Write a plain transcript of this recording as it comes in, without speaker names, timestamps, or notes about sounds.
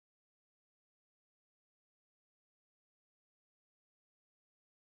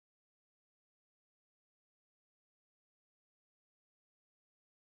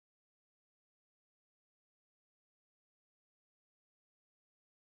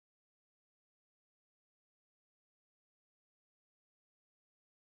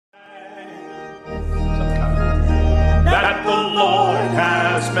Lord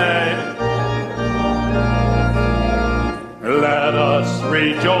has made. Let us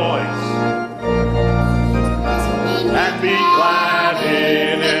rejoice and be glad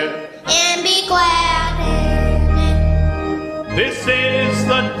in it. And be glad in it. This is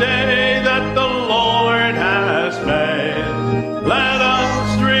the day that the Lord has made. Let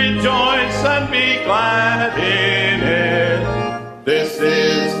us rejoice and be glad in it. This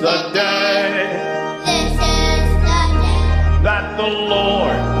is the day. This is the day That the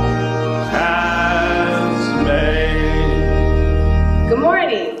Lord has made. Good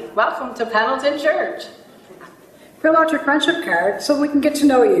morning. Welcome to Pendleton Church. Fill out your friendship card so we can get to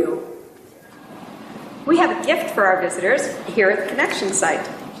know you. We have a gift for our visitors here at the Connection site.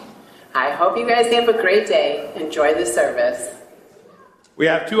 I hope you guys have a great day. Enjoy the service. We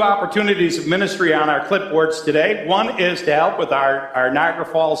have two opportunities of ministry on our clipboards today. One is to help with our Niagara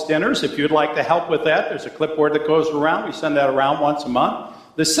Falls dinners. If you'd like to help with that, there's a clipboard that goes around. We send that around once a month.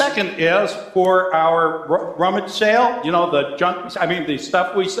 The second is for our rummage sale. You know, the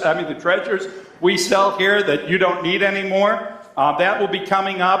treasures we sell here that you don't need anymore. That will be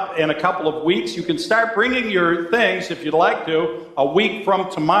coming up in a couple of weeks. You can start bringing your things, if you'd like to, a week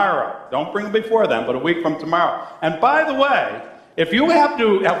from tomorrow. Don't bring them before then, but a week from tomorrow. And by the way, if you happen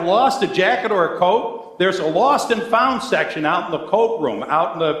to have lost a jacket or a coat, there's a lost and found section out in the coat room,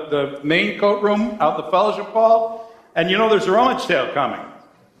 out in the main coat room, out in the fellowship hall. And you know there's a rummage sale coming.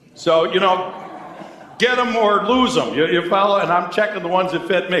 So, get them or lose them. You follow? And I'm checking the ones that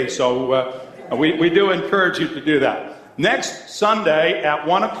fit me. So we do encourage you to do that. Next Sunday at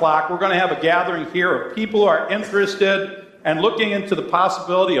 1 o'clock, we're going to have a gathering here of people who are interested and looking into the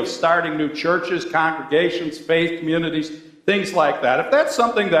possibility of starting new churches, congregations, faith communities, things like that. If that's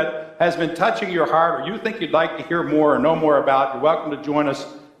something that has been touching your heart or you think you'd like to hear more or know more about, you're welcome to join us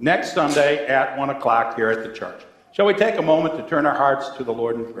next Sunday at 1 o'clock here at the church. Shall we take a moment to turn our hearts to the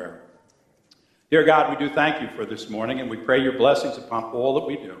Lord in prayer? Dear God, we do thank you for this morning, and we pray your blessings upon all that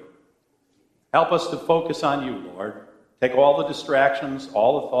we do. Help us to focus on you, Lord. Take all the distractions,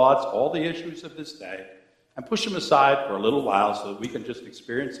 all the thoughts, all the issues of this day, and push them aside for a little while so that we can just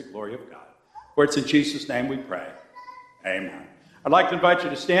experience the glory of God. For it's in Jesus' name we pray. Amen. I'd like to invite you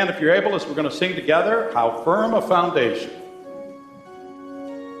to stand if you're able as we're going to sing together, How Firm a Foundation.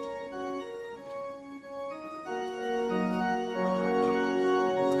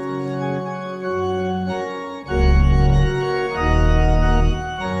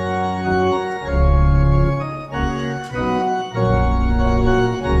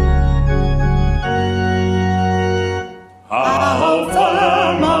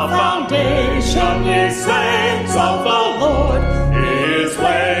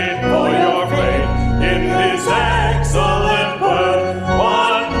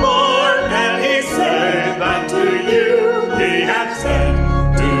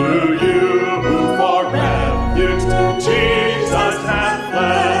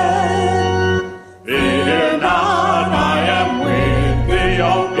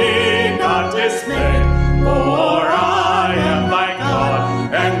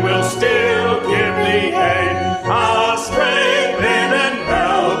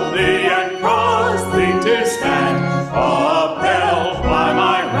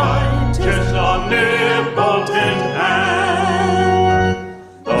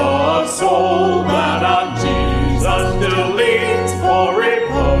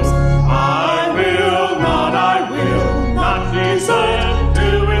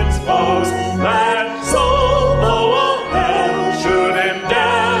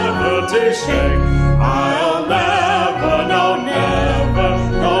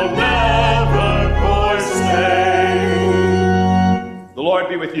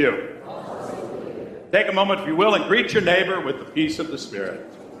 With you. Take a moment, if you will, and greet your neighbor with the peace of the Spirit.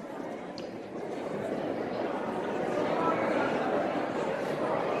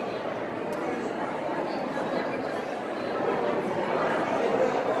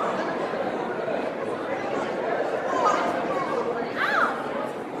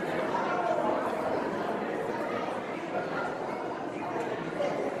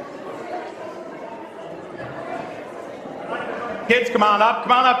 Kids, come on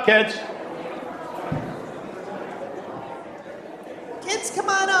up, kids. Kids, come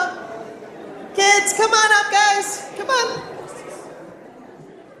on up. Kids, come on up, guys. Come on.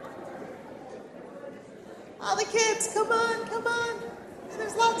 All the kids, come on.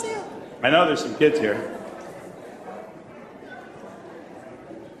 There's lots of you. I know there's some kids here.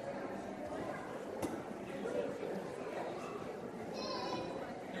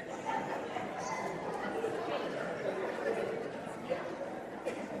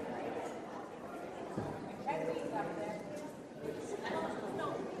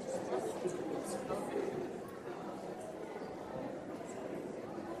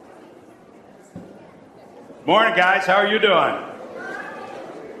 Morning, guys. How are you doing?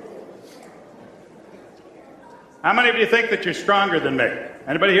 How many of you think that you're stronger than me?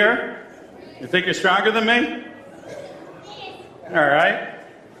 Anybody here? You think you're stronger than me? All right.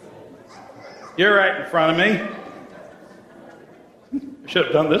 You're right in front of me. I should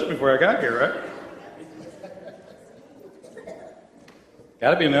have done this before I got here, right?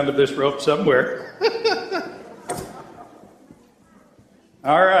 Got to be an end of this rope somewhere.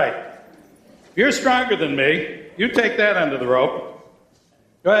 All right. If you're stronger than me, you take that end of the rope.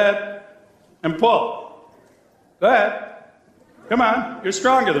 Go ahead and pull. Go ahead. Come on. You're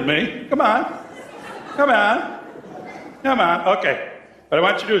stronger than me. Come on. Come on. Come on. Okay. What I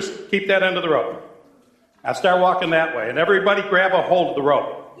want you to do is keep that end of the rope. Now start walking that way. And everybody grab a hold of the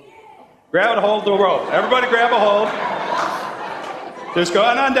rope. Grab a hold of the rope. Everybody grab a hold. Just go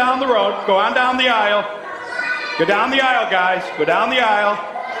on down the road. Go on down the aisle. Go down the aisle, guys. Go down the aisle.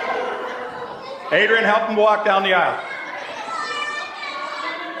 Adrian, help them walk down the aisle.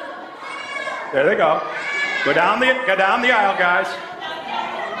 There they go. Go down the aisle, guys.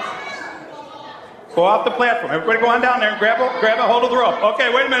 Go off the platform. Everybody go on down there and grab a hold of the rope.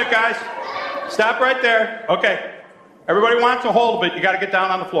 Okay, wait a minute, guys. Stop right there. Okay. Everybody wants a hold of it. You got to get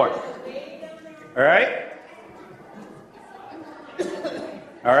down on the floor. All right?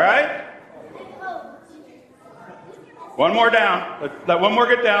 All right? One more down. Let one more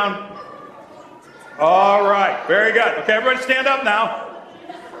get down. All right. Very good. Okay, everybody stand up now.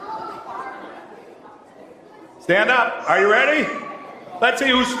 Stand up. Are you ready? Let's see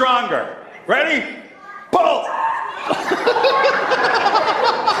who's stronger. Ready? Pull! All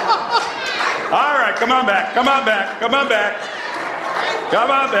right, come on back. Come on back. Come on back. Come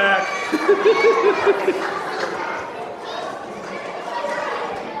on back.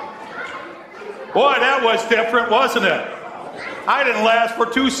 Boy, that was different, wasn't it? I didn't last for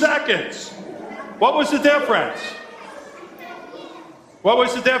 2 seconds. What was the difference? What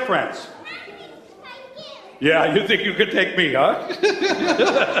was the difference? Yeah, you think you could take me, huh?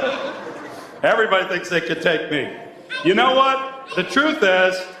 Everybody thinks they could take me. You know what? The truth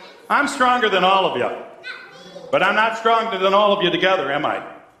is, I'm stronger than all of you. But I'm not stronger than all of you together, am I?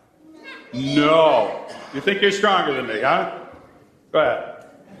 No. You think you're stronger than me, huh? Go ahead.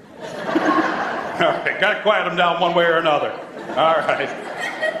 All right, got to quiet them down one way or another. All right.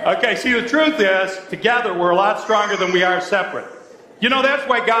 Okay, see, the truth is, together we're a lot stronger than we are separate. You know, that's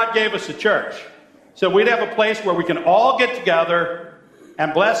why God gave us a church. So we'd have a place where we can all get together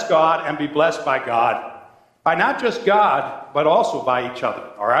and bless God and be blessed by God. By not just God, but also by each other,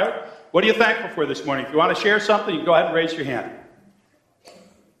 all right? What are you thankful for this morning? If you want to share something, you can go ahead and raise your hand.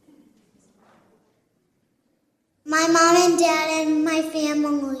 My mom and dad and my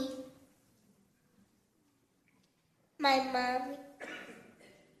family. My mom.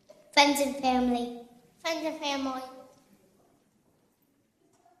 Friends and family. Friends and family.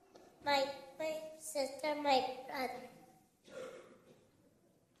 My sister, my brother.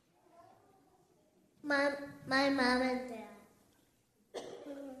 My mom and dad.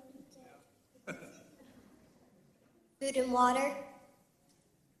 Food and water.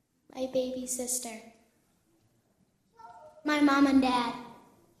 My baby sister. My mom and dad.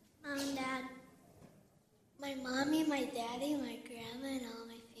 Mom and dad. My mommy, my daddy, my grandma, and all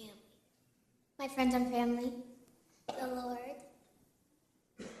my family. My friends and family. The Lord.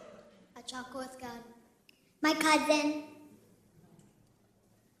 A chocolate with God. My cousin.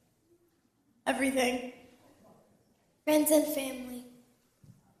 Everything. Friends and family.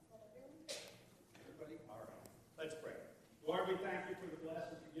 Everybody? All right. Let's pray. Lord, we thank you for the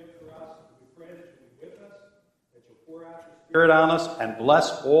blessings you give for us. We pray that you'll be with us, that you'll pour out your Spirit on us, and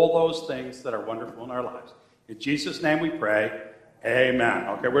bless all those things that are wonderful in our lives. In Jesus' name we pray. Amen.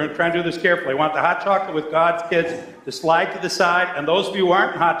 Okay, we're going to try and do this carefully. I want the hot chocolate with God's kids to slide to the side, and those of you who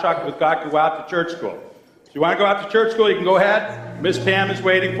aren't in hot chocolate with God can go out to church school. If you want to go out to church school, you can go ahead. Miss Pam is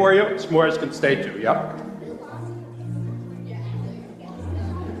waiting for you. S'mores can stay too. Yep.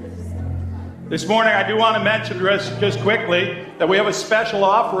 This morning, I do want to mention just quickly that we have a special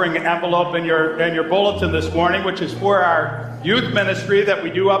offering envelope in your bulletin this morning, which is for our youth ministry that we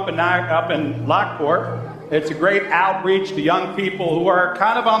do up in Lockport. It's a great outreach to young people who are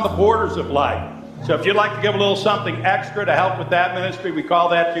kind of on the borders of life. So if you'd like to give a little something extra to help with that ministry, we call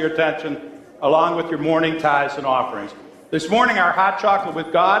that to your attention, along with your morning tithes and offerings. This morning, our hot chocolate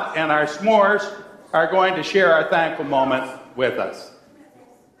with God and our s'mores are going to share our thankful moment with us.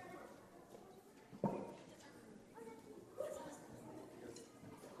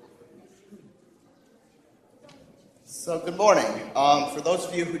 So good morning. For those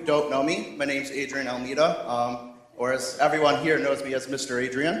of you who don't know me, my name's Adrian Almeida, or as everyone here knows me as Mr.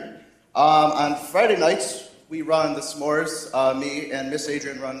 Adrian. On Friday nights, we run the s'mores. Me and Miss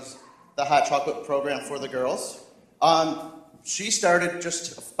Adrian runs the hot chocolate program for the girls. She started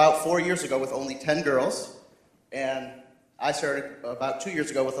just about 4 years ago with only 10 girls, and I started about 2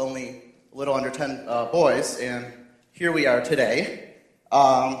 years ago with only a little under 10 boys, and here we are today.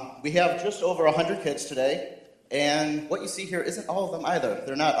 We have just over 100 kids today, and what you see here isn't all of them either.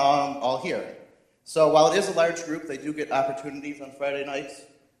 They're not all here. So while it is a large group, they do get opportunities on Friday nights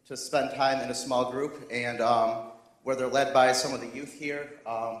to spend time in a small group, and where they're led by some of the youth here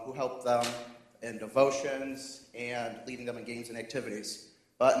who help them in devotions and leading them in games and activities.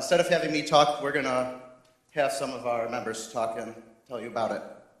 But instead of having me talk, we're going to have some of our members talk and tell you about it.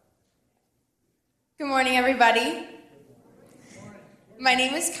 Good morning, everybody. My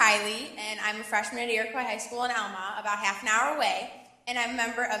name is Kylie, and I'm a freshman at Iroquois High School in Alma, about half an hour away, and I'm a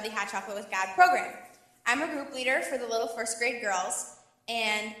member of the Hot Chocolate with God program. I'm a group leader for the little first grade girls,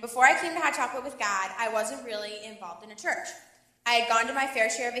 and before I came to Hot Chocolate with God, I wasn't really involved in a church. I had gone to my fair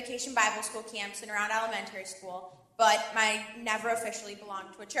share of vacation Bible school camps and around elementary school, but I never officially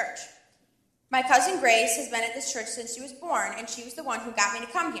belonged to a church. My cousin Grace has been at this church since she was born, and she was the one who got me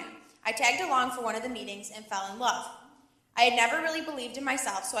to come here. I tagged along for one of the meetings and fell in love. I had never really believed in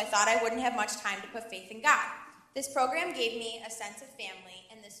myself, so I thought I wouldn't have much time to put faith in God. This program gave me a sense of family,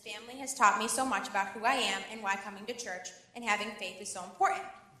 and this family has taught me so much about who I am and why coming to church and having faith is so important.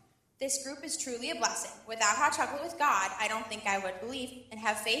 This group is truly a blessing. Without Hot Chocolate with God, I don't think I would believe and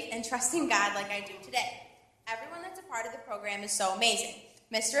have faith and trust in God like I do today. Everyone that's a part of the program is so amazing.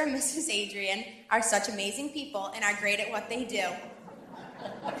 Mr. and Mrs. Adrian are such amazing people and are great at what they do.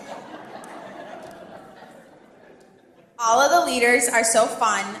 All of the leaders are so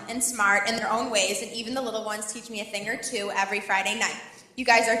fun and smart in their own ways, and even the little ones teach me a thing or two every Friday night. You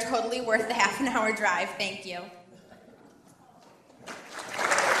guys are totally worth the half an hour drive. Thank you.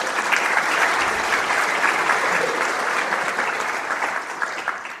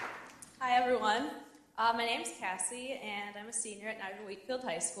 Hi, everyone. My name's Cassie, and I'm a senior at Niagara Wheatfield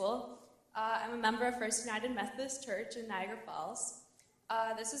High School. I'm a member of First United Methodist Church in Niagara Falls.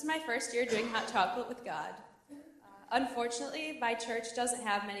 This is my first year doing Hot Chocolate with God. Unfortunately, my church doesn't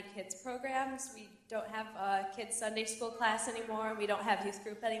have many kids programs. We don't have a kids Sunday school class anymore. We don't have youth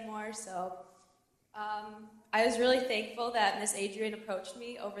group anymore. So I was really thankful that Miss Adrian approached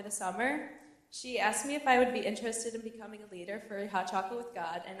me over the summer. She asked me if I would be interested in becoming a leader for Hot Chocolate with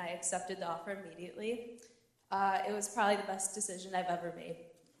God, and I accepted the offer immediately. It was probably the best decision I've ever made.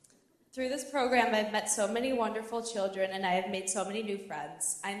 Through this program, I've met so many wonderful children, and I have made so many new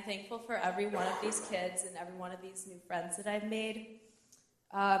friends. I'm thankful for every one of these kids and every one of these new friends that I've made.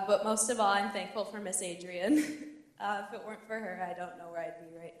 But most of all, I'm thankful for Miss Adrian. If it weren't for her, I don't know where I'd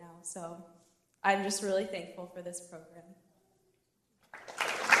be right now. So I'm just really thankful for this program.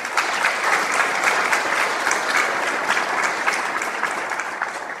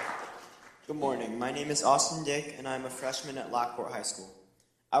 Good morning. My name is Austin Dick, and I'm a freshman at Lockport High School.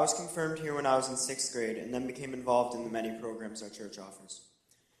 I was confirmed here when I was in 6th grade and then became involved in the many programs our church offers.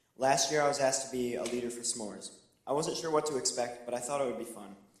 Last year, I was asked to be a leader for s'mores. I wasn't sure what to expect, but I thought it would be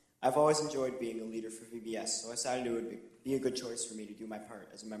fun. I've always enjoyed being a leader for VBS, so I decided it would be a good choice for me to do my part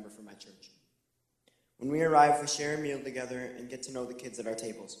as a member for my church. When we arrive, we share a meal together and get to know the kids at our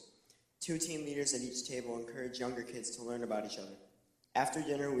tables. 2 team leaders at each table encourage younger kids to learn about each other. After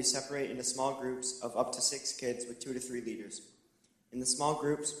dinner, we separate into small groups of up to 6 kids with 2 to 3 leaders. In the small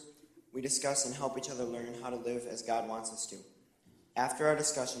groups, we discuss and help each other learn how to live as God wants us to. After our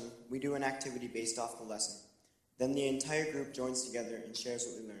discussion, we do an activity based off the lesson. Then the entire group joins together and shares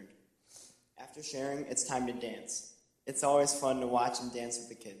what we learned. After sharing, it's time to dance. It's always fun to watch and dance with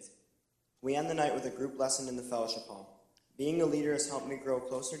the kids. We end the night with a group lesson in the fellowship hall. Being a leader has helped me grow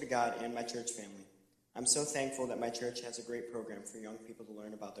closer to God and my church family. I'm so thankful that my church has a great program for young people to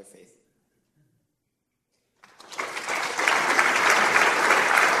learn about their faith.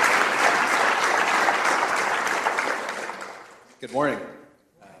 Good morning.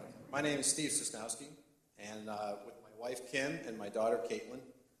 My name is Steve Sosnowski, and with my wife Kim and my daughter Caitlin,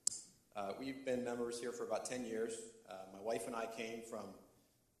 we've been members here for about 10 years. My wife and I came from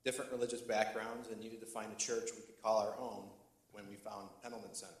different religious backgrounds and needed to find a church we could call our own when we found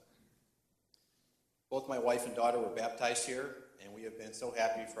Pendelman Center. Both my wife and daughter were baptized here, and we have been so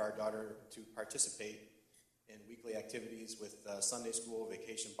happy for our daughter to participate in weekly activities with Sunday school,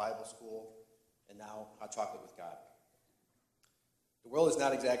 vacation Bible school, and now Hot Chocolate with God. The world is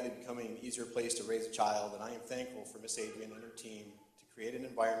not exactly becoming an easier place to raise a child, and I am thankful for Miss Adrian and her team to create an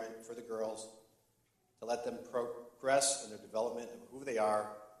environment for the girls to let them progress in their development of who they are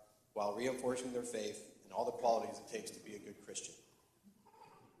while reinforcing their faith and all the qualities it takes to be a good Christian.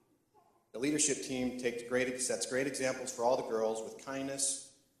 The leadership team sets great examples for all the girls with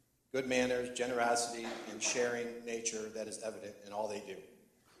kindness, good manners, generosity, and sharing nature that is evident in all they do.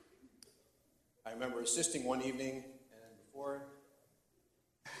 I remember assisting one evening, and before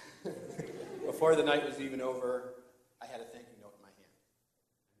the night was even over, I had a thank you note in my hand.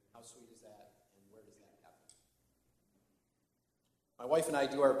 How sweet is that, and where does that happen? My wife and I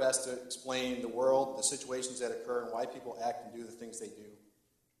do our best to explain the world, the situations that occur, and why people act and do the things they do.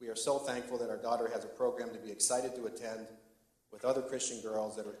 We are so thankful that our daughter has a program to be excited to attend with other Christian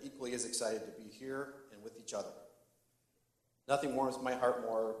girls that are equally as excited to be here and with each other. Nothing warms my heart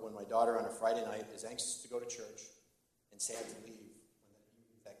more when my daughter on a Friday night is anxious to go to church and sad to leave when the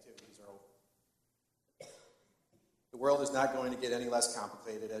evening's activities are over. The world is not going to get any less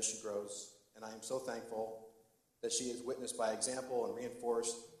complicated as she grows, and I am so thankful that she is witnessed by example and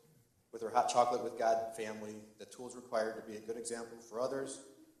reinforced with her Hot Chocolate with God family the tools required to be a good example for others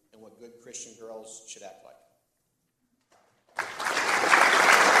and what good Christian girls should act like.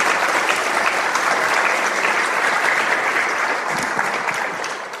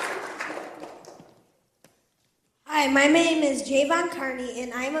 Hi, my name is Javon Carney,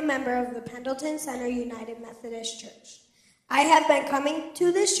 and I am a member of the Pendleton Center United Methodist Church. I have been coming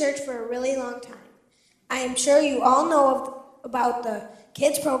to this church for a really long time. I am sure you all know about the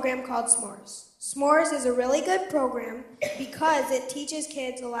kids program called S'mores. S'mores is a really good program because it teaches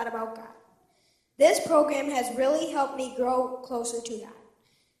kids a lot about God. This program has really helped me grow closer to God.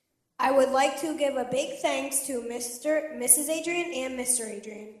 I would like to give a big thanks to Mrs. Adrian and Mr.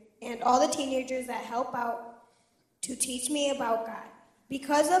 Adrian and all the teenagers that help out to teach me about God.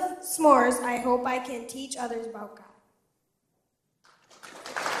 Because of S'mores, I hope I can teach others about God.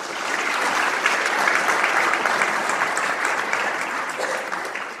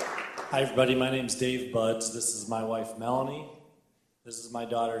 Hi, everybody. My name's Dave Buds. This is my wife, Melanie. This is my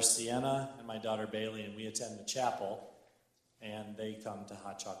daughter, Sienna, and my daughter, Bailey, and we attend the chapel, and they come to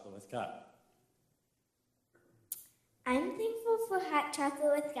Hot Chocolate with God. I'm thankful for Hot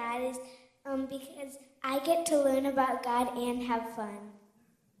Chocolate with God because I get to learn about God and have fun.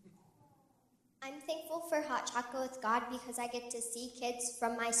 I'm thankful for Hot Chocolate with God because I get to see kids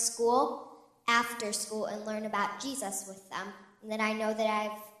from my school after school and learn about Jesus with them. And then I know that I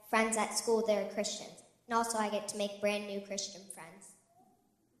have friends at school that are Christians. And also I get to make brand new Christian friends.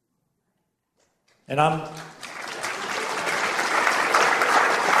 And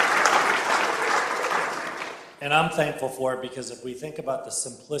I'm thankful for it because if we think about the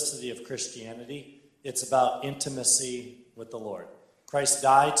simplicity of Christianity, it's about intimacy with the Lord. Christ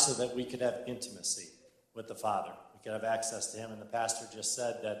died so that we could have intimacy with the Father. We could have access to Him. And the pastor just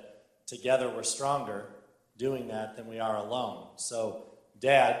said that together we're stronger doing that than we are alone. So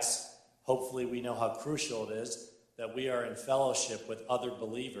dads, hopefully we know how crucial it is that we are in fellowship with other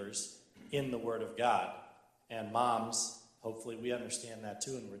believers in the Word of God. And moms, hopefully we understand that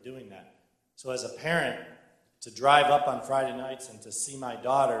too, and we're doing that. So as a parent, to drive up on Friday nights and to see my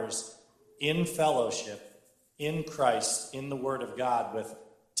daughters in fellowship, in Christ, in the Word of God, with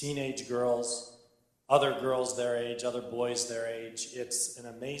teenage girls, other girls their age, other boys their age, it's an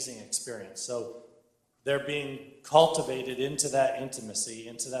amazing experience. So they're being cultivated into that intimacy,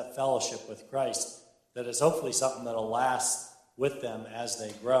 into that fellowship with Christ that is hopefully something that'll last with them as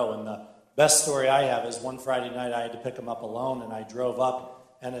they grow. And the best story I have is one Friday night I had to pick them up alone, and I drove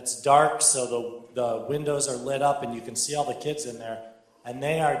up, and it's dark, so the windows are lit up, and you can see all the kids in there, and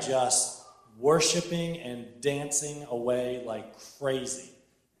they are just worshiping and dancing away like crazy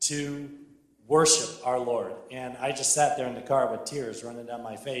to worship our Lord. And I just sat there in the car with tears running down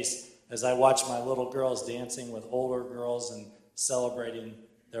my face as I watched my little girls dancing with older girls and celebrating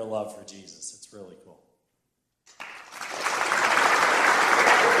their love for Jesus. It's really cool.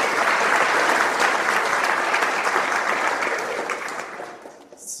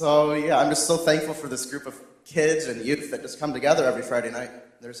 So, yeah, I'm just so thankful for this group of kids and youth that just come together every Friday night.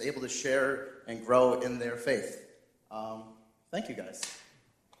 They're just able to share and grow in their faith. Thank you, guys.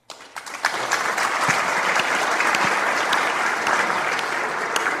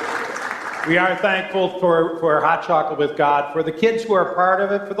 We are thankful for Hot Chocolate with God, for the kids who are a part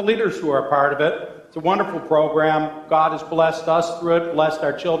of it, for the leaders who are a part of it. It's a wonderful program. God has blessed us through it, blessed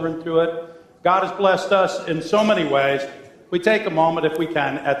our children through it. God has blessed us in so many ways. We take a moment, if we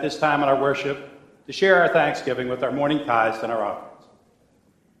can, at this time in our worship, to share our thanksgiving with our morning tithes and our offerings.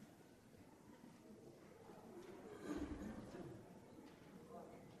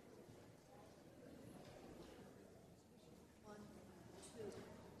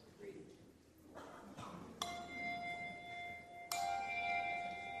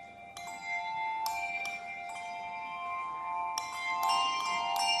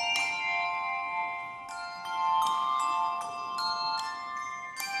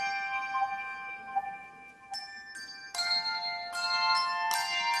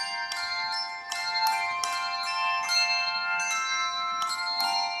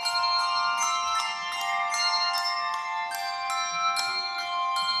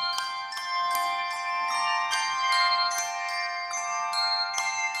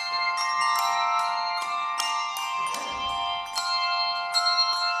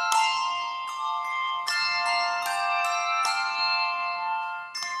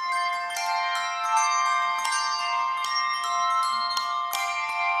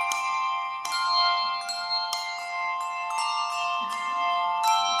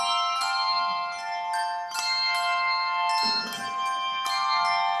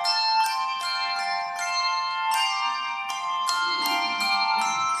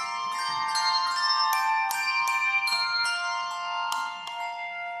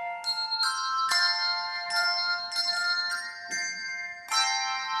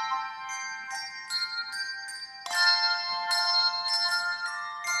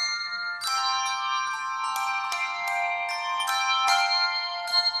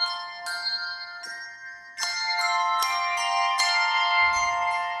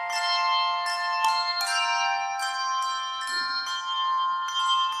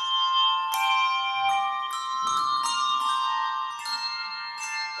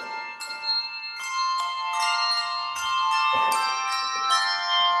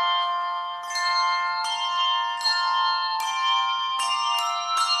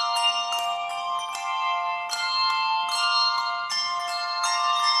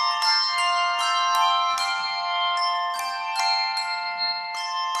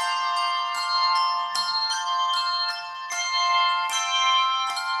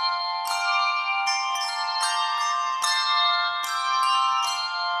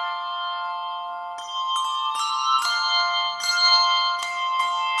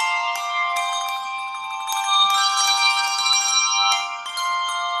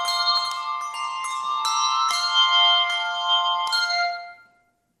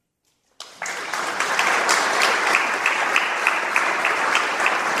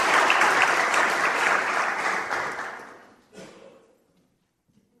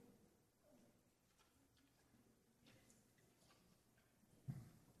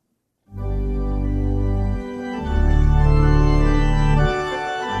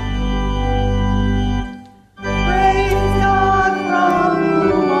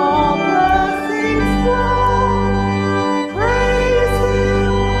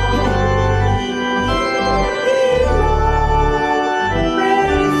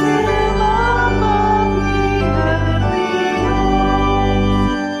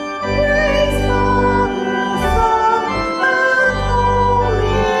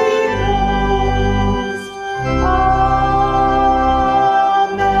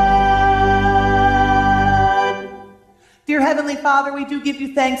 Heavenly Father, we do give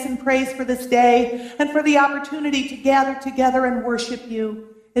you thanks and praise for this day and for the opportunity to gather together and worship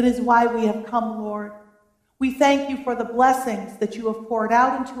you. It is why we have come, Lord. We thank you for the blessings that you have poured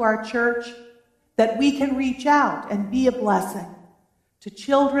out into our church, that we can reach out and be a blessing to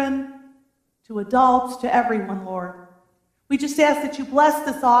children, to adults, to everyone, Lord. We just ask that you bless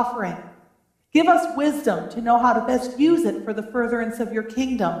this offering. Give us wisdom to know how to best use it for the furtherance of your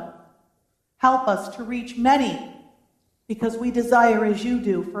kingdom. Help us to reach many, because we desire, as you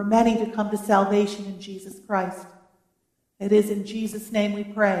do, for many to come to salvation in Jesus Christ. It is in Jesus' name we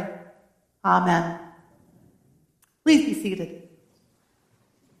pray. Amen. Please be seated.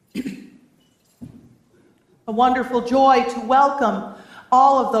 A wonderful joy to welcome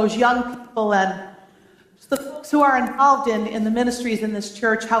all of those young people and the folks who are involved in the ministries in this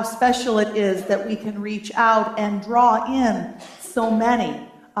church. How special it is that we can reach out and draw in so many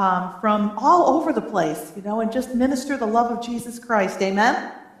from all over the place, and just minister the love of Jesus Christ.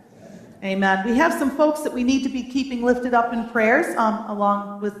 Amen? Amen. We have some folks that we need to be keeping lifted up in prayers,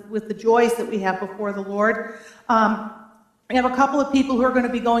 along with the joys that we have before the Lord. We have a couple of people who are going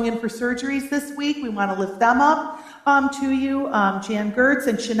to be going in for surgeries this week. We want to lift them up to you. Jan Gertz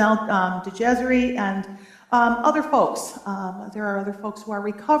and Chanel DeJezery and other folks. There are other folks who are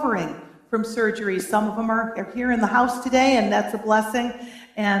recovering from surgeries. Some of them are here in the house today, and that's a blessing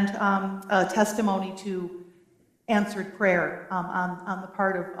and a testimony to answered prayer on the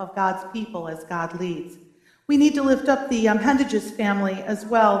part of God's people as God leads. We need to lift up the Hendages family as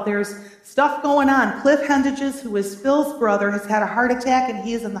well. There's stuff going on. Cliff Hendages, who is Phil's brother, has had a heart attack and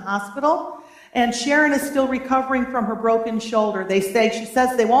he is in the hospital. And Sharon is still recovering from her broken shoulder. She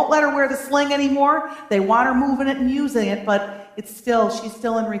says they won't let her wear the sling anymore. They want her moving it and using it, but she's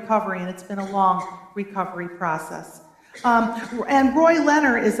still in recovery, and it's been a long recovery process. And Roy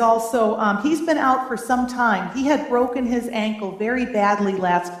Leonard is also, he's been out for some time. He had broken his ankle very badly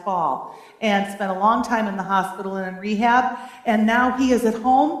last fall and spent a long time in the hospital and in rehab. And now he is at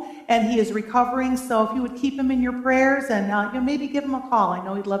home and he is recovering. So if you would keep him in your prayers and maybe give him a call. I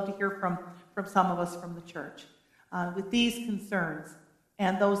know he'd love to hear from some of us from the church. With these concerns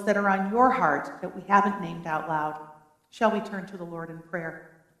and those that are on your heart that we haven't named out loud, shall we turn to the Lord in prayer?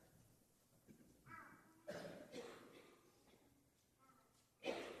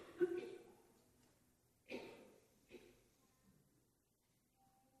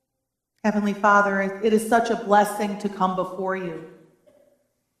 Heavenly Father, it is such a blessing to come before you,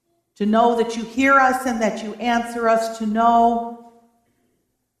 to know that you hear us and that you answer us, to know,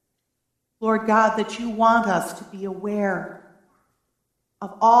 Lord God, that you want us to be aware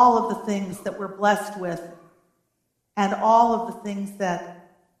of all of the things that we're blessed with and all of the things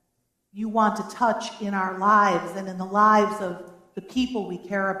that you want to touch in our lives and in the lives of the people we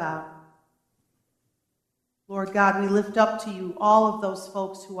care about. Lord God, we lift up to you all of those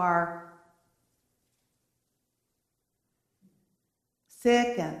folks who are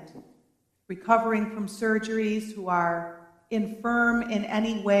sick and recovering from surgeries, who are infirm in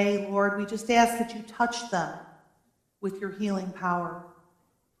any way. Lord, we just ask that you touch them with your healing power.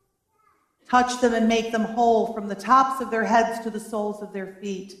 Touch them and make them whole from the tops of their heads to the soles of their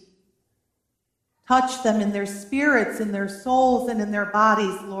feet. Touch them in their spirits, in their souls, and in their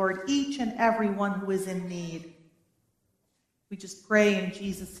bodies, Lord, each and every one who is in need. We just pray in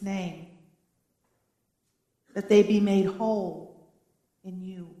Jesus' name that they be made whole in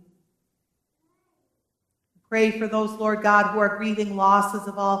you. Pray for those, Lord God, who are grieving losses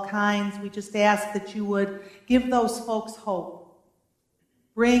of all kinds. We just ask that you would give those folks hope.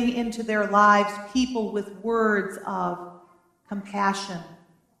 Bring into their lives people with words of compassion,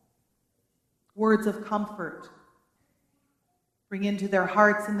 words of comfort. Bring into their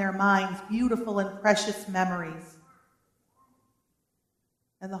hearts and their minds beautiful and precious memories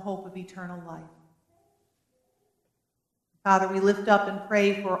and the hope of eternal life. Father, we lift up and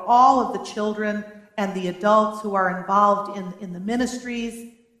pray for all of the children and the adults who are involved in the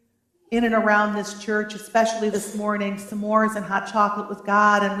ministries in and around this church, especially this morning, s'mores and hot chocolate with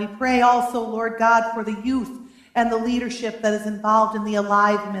God. And we pray also, Lord God, for the youth and the leadership that is involved in the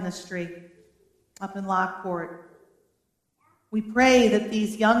Alive ministry up in Lockport. We pray that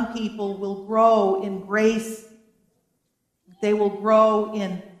these young people will grow in grace. They will grow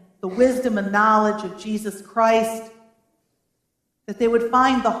in the wisdom and knowledge of Jesus Christ, that they would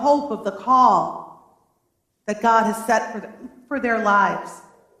find the hope of the call that God has set for their lives.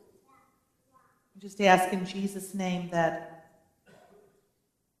 I just ask in Jesus' name that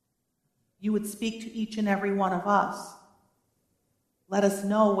you would speak to each and every one of us. Let us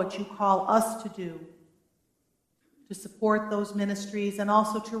know what you call us to do to support those ministries and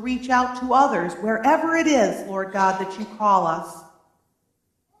also to reach out to others wherever it is, Lord God, that you call us.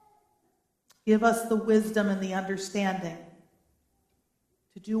 Give us the wisdom and the understanding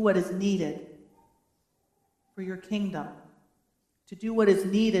to do what is needed for your kingdom, to do what is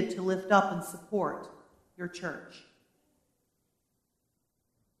needed to lift up and support your church.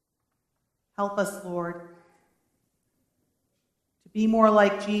 Help us, Lord, to be more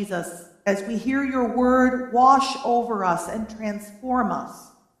like Jesus as we hear your word wash over us and transform us.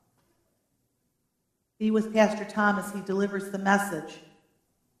 Be with Pastor Tom as he delivers the message.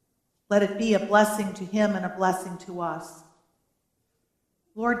 Let it be a blessing to him and a blessing to us.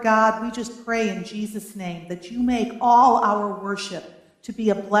 Lord God, we just pray in Jesus' name that you make all our worship to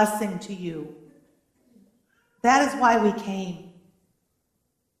be a blessing to you. That is why we came.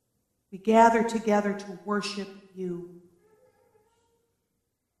 We gather together to worship you.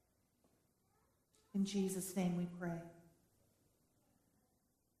 In Jesus' name we pray.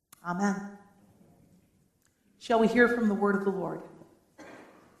 Amen. Shall we hear from the word of the Lord?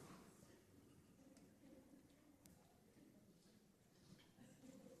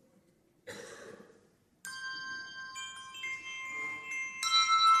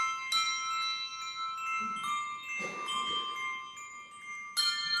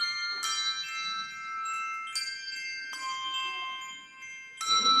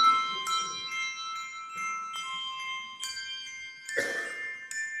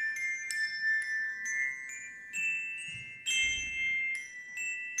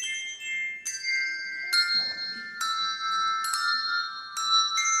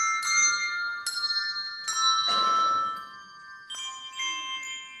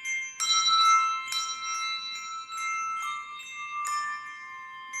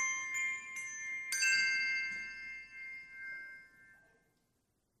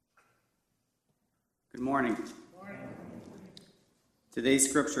 Good morning. Today's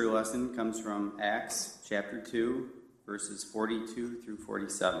scripture lesson comes from Acts chapter 2, verses 42 through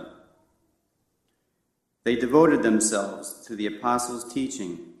 47. They devoted themselves to the apostles'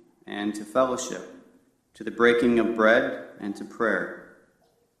 teaching and to fellowship, to the breaking of bread and to prayer.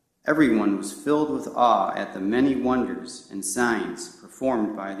 Everyone was filled with awe at the many wonders and signs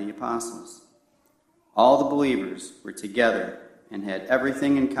performed by the apostles. All the believers were together and had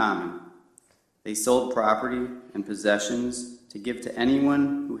everything in common. They sold property and possessions to give to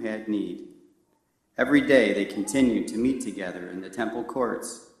anyone who had need. Every day they continued to meet together in the temple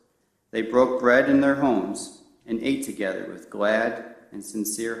courts. They broke bread in their homes and ate together with glad and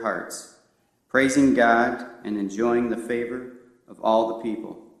sincere hearts, praising God and enjoying the favor of all the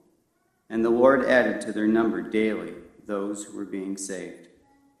people. And the Lord added to their number daily those who were being saved.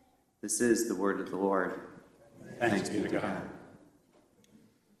 This is the word of the Lord. Thanks be to God.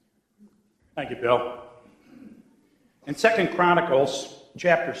 Thank you, Bill. In 2 Chronicles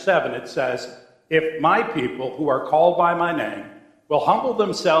chapter 7, it says, "If my people who are called by my name will humble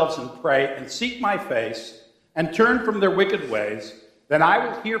themselves and pray and seek my face and turn from their wicked ways, then I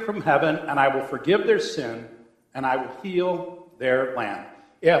will hear from heaven and I will forgive their sin and I will heal their land."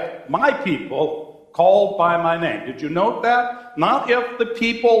 If my people called by my name. Did you note that? Not if the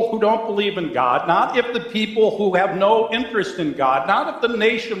people who don't believe in God, not if the people who have no interest in God, not if the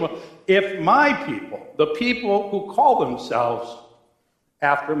nation will. If my people, the people who call themselves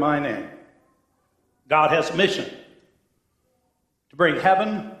after my name. God has a mission to bring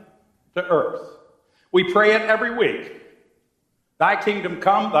heaven to earth. We pray it every week. Thy kingdom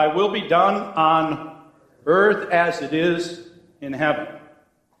come, thy will be done on earth as it is in heaven.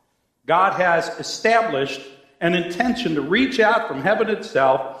 God has established an intention to reach out from heaven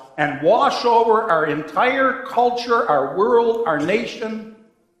itself and wash over our entire culture, our world, our nation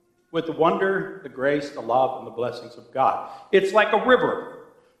with the wonder, the grace, the love, and the blessings of God. It's like a river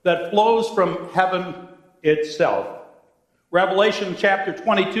that flows from heaven itself. Revelation chapter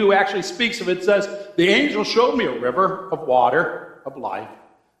 22 actually speaks of it. It says, "The angel showed me a river of water of life,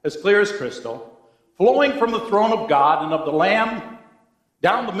 as clear as crystal, flowing from the throne of God and of the Lamb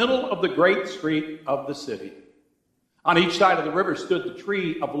down the middle of the great street of the city. On each side of the river stood the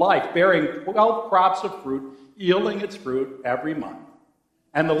tree of life, bearing 12 crops of fruit, yielding its fruit every month.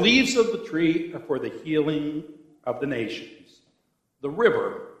 And the leaves of the tree are for the healing of the nations." The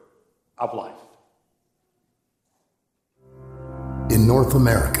river of life. In North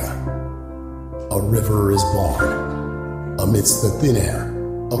America, a river is born amidst the thin air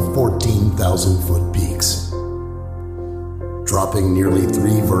of 14,000-foot peaks. Dropping nearly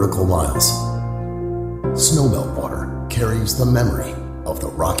 3 vertical miles, snowmelt water carries the memory of the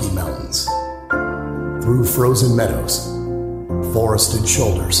Rocky Mountains through frozen meadows, forested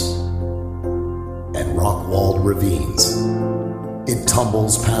shoulders, and rock-walled ravines. It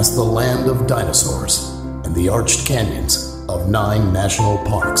tumbles past the land of dinosaurs and the arched canyons of 9 national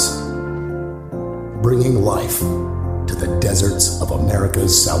parks, bringing life to the deserts of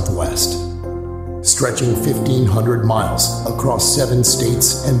America's Southwest. Stretching 1,500 miles across 7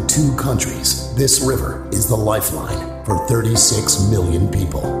 states and 2 countries, this river is the lifeline for 36 million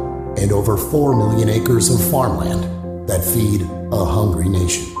people and over 4 million acres of farmland that feed a hungry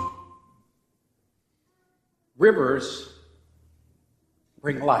nation. Rivers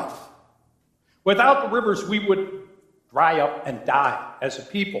bring life. Without the rivers, we would dry up and die as a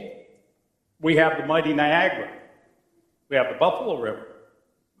people. We have the mighty Niagara. We have the Buffalo River.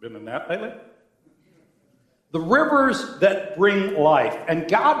 Been in that lately? The rivers that bring life. And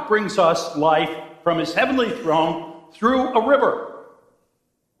God brings us life from his heavenly throne through a river.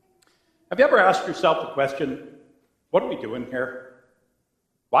 Have you ever asked yourself the question, what are we doing here?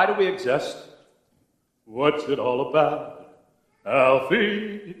 Why do we exist? What's it all about?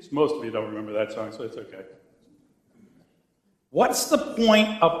 Alfie. Most of you don't remember that song, so it's okay. What's the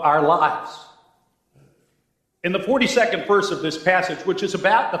point of our lives? In the 42nd verse of this passage, which is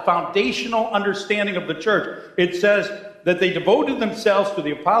about the foundational understanding of the church, it says that they devoted themselves to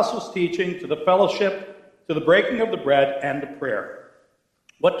the apostles' teaching, to the fellowship, to the breaking of the bread, and to prayer.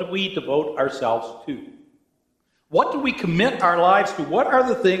 What do we devote ourselves to? What do we commit our lives to? What are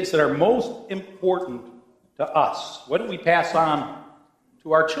the things that are most important to us? What do we pass on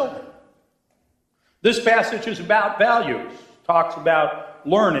to our children? This passage is about values. It talks about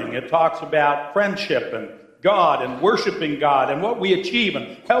learning. It talks about friendship and God and worshiping God and what we achieve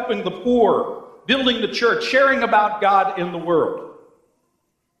and helping the poor, building the church, sharing about God in the world.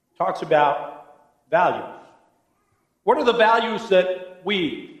 It talks about values. What are the values that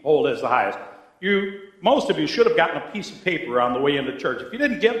we hold as the highest? Most of you should have gotten a piece of paper on the way into church. If you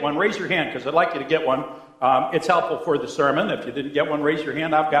didn't get one, raise your hand because I'd like you to get one. It's helpful for the sermon. If you didn't get one, raise your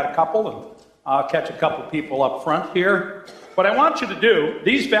hand. I've got a couple, and I'll catch a couple people up front here. What I want you to do,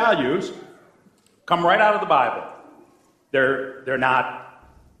 these values come right out of the Bible. They're not,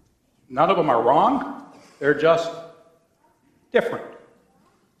 none of them are wrong. They're just different.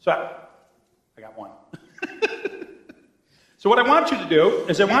 So, I got one. So what I want you to do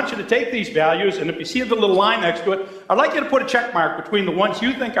is I want you to take these values, and if you see the little line next to it, I'd like you to put a check mark between the ones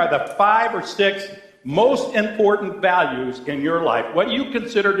you think are the 5 or 6 most important values in your life. What you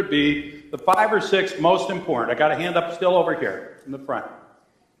consider to be the 5 or 6 most important. I got a hand up still over here in the front.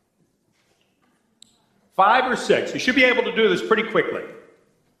 5 or 6. You should be able to do this pretty quickly.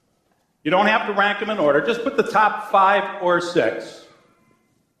 You don't have to rank them in order. Just put the top 5 or 6.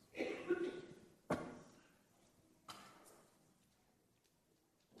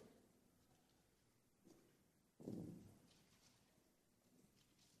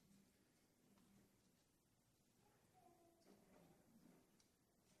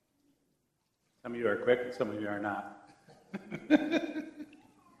 Some of you are quick and some of you are not.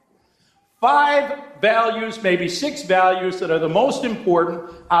 5 values, maybe 6 values that are the most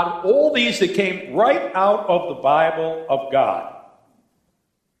important out of all these that came right out of the Bible of God.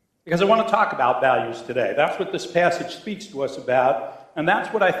 Because I want to talk about values today. That's what this passage speaks to us about, and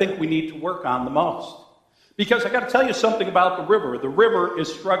that's what I think we need to work on the most. Because I got to tell you something about the river. The river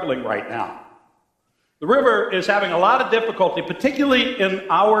is struggling right now. The river is having a lot of difficulty, particularly in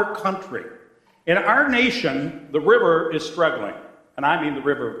our country. In our nation, the river is struggling, and I mean the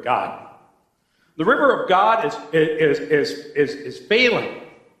river of God. The river of God is failing.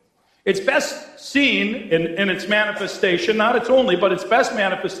 It's best seen in its manifestation, not its only, but its best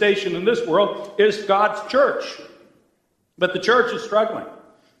manifestation in this world is God's church. But the church is struggling.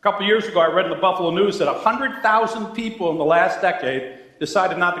 A couple years ago, I read in the Buffalo News that 100,000 people in the last decade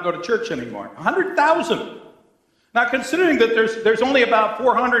decided not to go to church anymore. 100,000. Now, considering that there's only about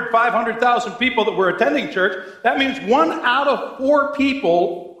 400, 500,000 people that were attending church, that means 1 out of 4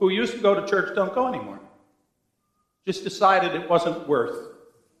 people who used to go to church don't go anymore. Just decided it wasn't worth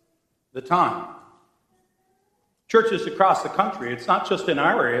the time. Churches across the country, it's not just in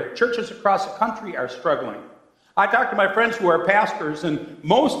our area, churches across the country are struggling. I talk to my friends who are pastors, and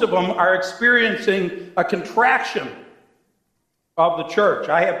most of them are experiencing a contraction of the church.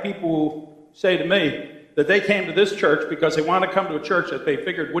 I have people who say to me that they came to this church because they want to come to a church that they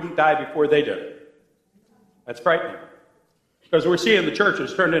figured wouldn't die before they did. That's frightening. Because we're seeing the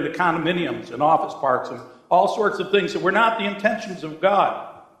churches turned into condominiums and office parks and all sorts of things that were not the intentions of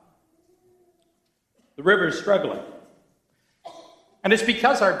God. The river is struggling. And it's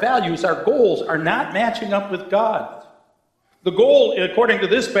because our values, our goals, are not matching up with God's. The goal, according to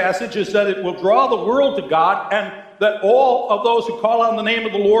this passage, is that it will draw the world to God, and that all of those who call on the name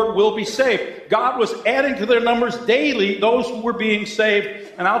of the Lord will be saved. God was adding to their numbers daily those who were being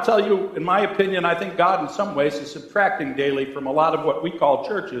saved. And I'll tell you, in my opinion, I think God in some ways is subtracting daily from a lot of what we call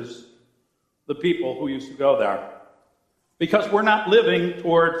churches, the people who used to go there. Because we're not living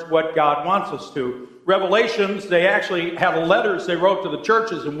towards what God wants us to. Revelations, they actually have letters they wrote to the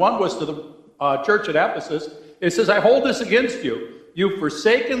churches, and one was to the church at Ephesus. It says, I hold this against you. You've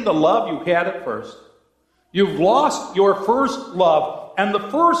forsaken the love you had at first. You've lost your first love. And the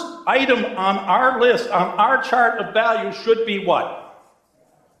first item on our list, on our chart of values, should be what?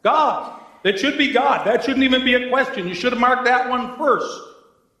 God. It should be God. That shouldn't even be a question. You should have marked that one first.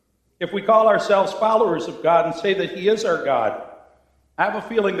 If we call ourselves followers of God and say that He is our God, I have a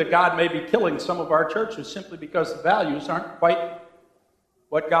feeling that God may be killing some of our churches simply because the values aren't quite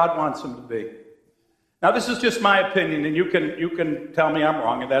what God wants them to be. Now, this is just my opinion, and you can tell me I'm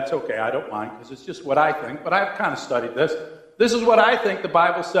wrong, and that's okay. I don't mind, because it's just what I think. But I've kind of studied this. This is what I think the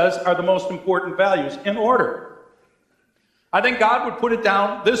Bible says are the most important values in order. I think God would put it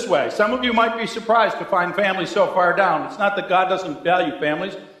down this way. Some of you might be surprised to find families so far down. It's not that God doesn't value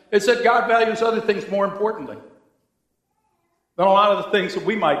families. It's that God values other things more importantly than a lot of the things that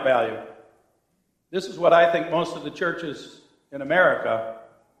we might value. This is what I think most of the churches in America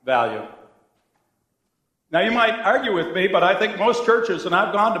value. Now, you might argue with me, but I think most churches, and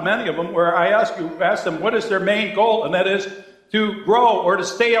I've gone to many of them, where I ask them what is their main goal, and that is to grow or to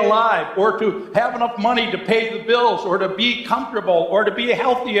stay alive or to have enough money to pay the bills or to be comfortable or to be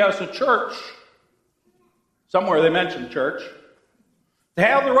healthy as a church. Somewhere they mention church. To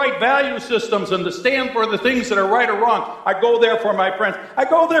have the right value systems and to stand for the things that are right or wrong. I go there for my friends. I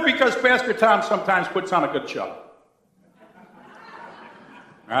go there because Pastor Tom sometimes puts on a good show.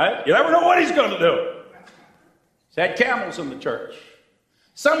 All right? You never know what he's going to do. He's had camels in the church.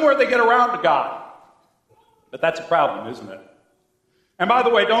 Somewhere they get around to God. But that's a problem, isn't it? And by the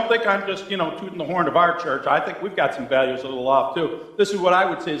way, don't think I'm just, tooting the horn of our church. I think we've got some values a little off, too. This is what I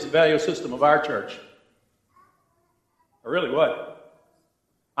would say is the value system of our church. I really would.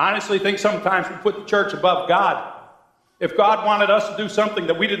 I honestly think sometimes we put the church above God. If God wanted us to do something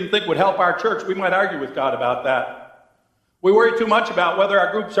that we didn't think would help our church, we might argue with God about that. We worry too much about whether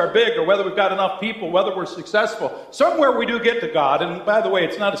our groups are big or whether we've got enough people, whether we're successful. Somewhere we do get to God, and by the way,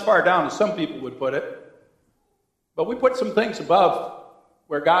 it's not as far down as some people would put it. But we put some things above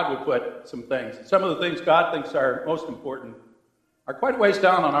where God would put some things. And some of the things God thinks are most important are quite a ways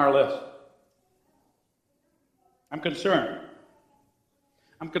down on our list. I'm concerned.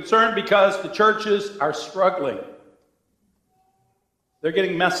 I'm concerned because the churches are struggling. They're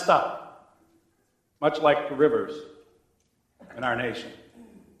getting messed up, much like the rivers in our nation.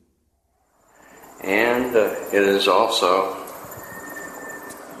 And it is also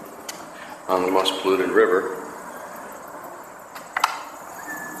on the most polluted river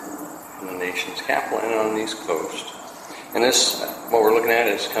in the nation's capital and on the East Coast. And this, what we're looking at,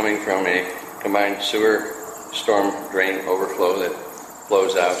 is coming from a combined sewer storm drain overflow that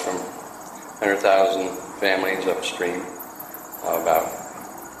flows out from 100,000 families upstream, about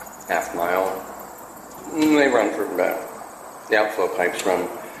half mile. And they run for about, the outflow pipes run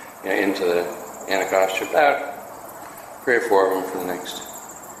into the Anacostia, about 3 or 4 of them for the next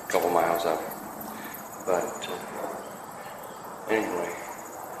couple miles up. But anyway,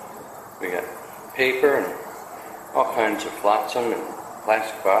 we got paper and all kinds of flotsam and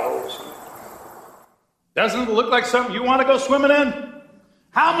plastic bottles. Doesn't it look like something you want to go swimming in?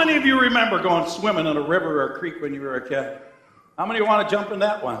 How many of you remember going swimming in a river or a creek when you were a kid? How many want to jump in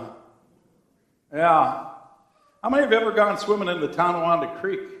that one? Yeah. How many have ever gone swimming in the Tonawanda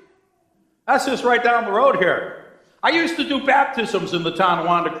Creek? That's just right down the road here. I used to do baptisms in the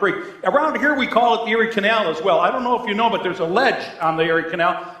Tonawanda Creek. Around here we call it the Erie Canal as well. I don't know if you know, but there's a ledge on the Erie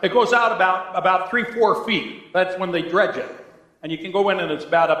Canal. It goes out about 3-4 feet. That's when they dredge it. And you can go in and it's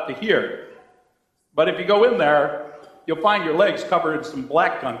about up to here. But if you go in there, you'll find your legs covered in some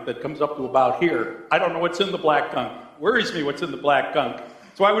black gunk that comes up to about here. I don't know what's in the black gunk. Worries me what's in the black gunk.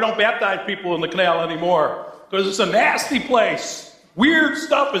 That's why we don't baptize people in the canal anymore, because it's a nasty place. Weird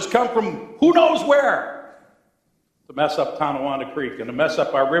stuff has come from who knows where to mess up Tonawanda Creek and to mess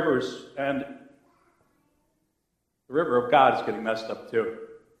up our rivers. And the river of God is getting messed up too.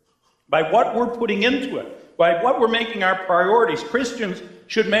 By what we're putting into it, by what we're making our priorities. Christians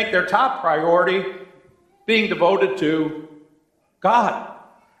should make their top priority being devoted to God.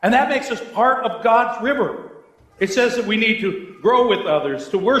 And that makes us part of God's river. It says that we need to grow with others,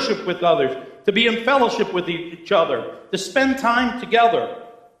 to worship with others, to be in fellowship with each other, to spend time together,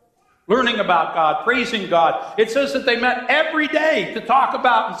 learning about God, praising God. It says that they met every day to talk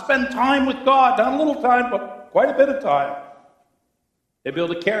about and spend time with God. Not a little time, but quite a bit of time. They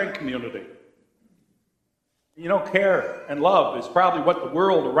build a caring community. You know, care and love is probably what the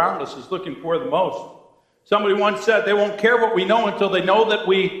world around us is looking for the most. Somebody once said they won't care what we know until they know that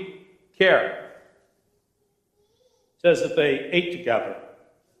we care. It says that they ate together.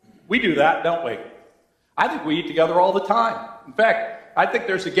 We do that, don't we? I think we eat together all the time. In fact, I think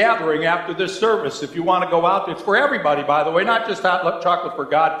there's a gathering after this service if you want to go out. It's for everybody, by the way, not just hot chocolate for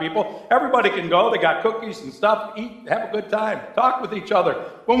God people. Everybody can go. They got cookies and stuff. Eat, have a good time. Talk with each other.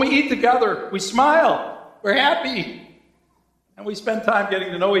 When we eat together, we smile. We're happy. And we spend time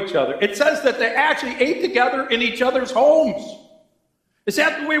getting to know each other. It says that they actually ate together in each other's homes. Is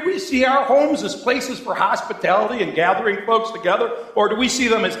that the way we see our homes, as places for hospitality and gathering folks together? Or do we see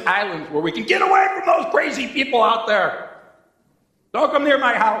them as islands where we can get away from those crazy people out there? Don't come near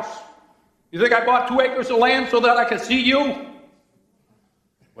my house. You think I bought 2 acres of land so that I could see you?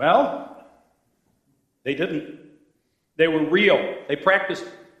 Well, they didn't. They were real. They practiced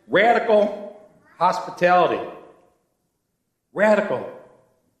radical hospitality. Radical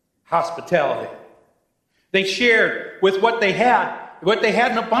hospitality. They shared with what they had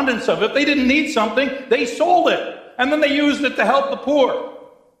an abundance of. If they didn't need something, they sold it. And then they used it to help the poor.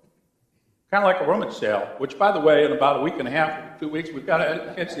 Kind of like a rummage sale, which, by the way, in about a week and a half, 2 weeks, we've got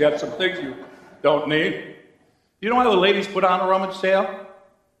to actually have some things you don't need. You know why the ladies put on a rummage sale?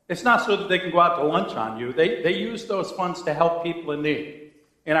 It's not so that they can go out to lunch on you. They use those funds to help people in need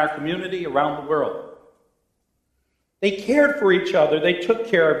in our community, around the world. They cared for each other. They took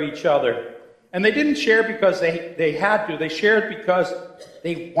care of each other. And they didn't share because they had to. They shared because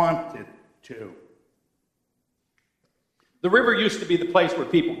they wanted to. The river used to be the place where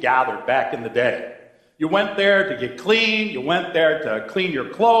people gathered back in the day. You went there to get clean. You went there to clean your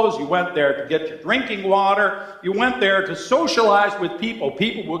clothes. You went there to get your drinking water. You went there to socialize with people.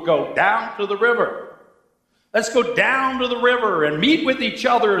 People would go down to the river. Let's go down to the river and meet with each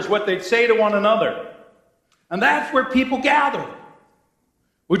other is what they'd say to one another. And that's where people gathered.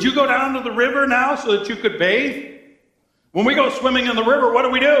 Would you go down to the river now so that you could bathe? When we go swimming in the river, what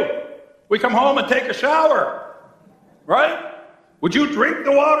do? We come home and take a shower, right? Would you drink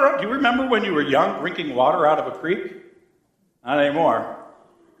the water? Do you remember when you were young drinking water out of a creek? Not anymore.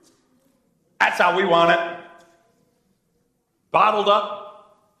 That's how we want it. Bottled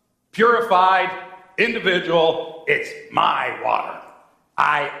up, purified, individual. It's my water.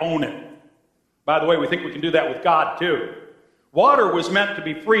 I own it. By the way, we think we can do that with God too. Water was meant to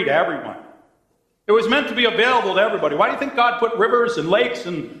be free to everyone. It was meant to be available to everybody. Why do you think God put rivers and lakes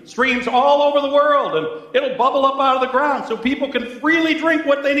and streams all over the world? And it'll bubble up out of the ground so people can freely drink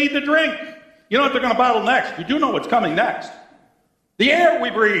what they need to drink. You know what they're going to bottle next. You do know what's coming next. The air we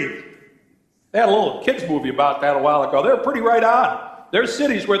breathe. They had a little kids movie about that a while ago. They're pretty right on. There's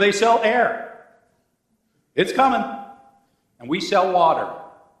cities where they sell air. It's coming. And we sell water.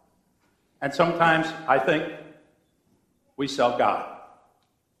 And sometimes, I think, we sell God.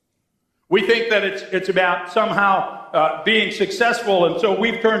 We think that it's about somehow being successful, and so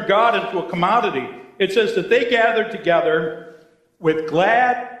we've turned God into a commodity. It says that they gathered together with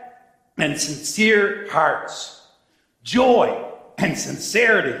glad and sincere hearts, joy and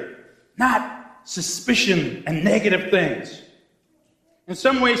sincerity, not suspicion and negative things. In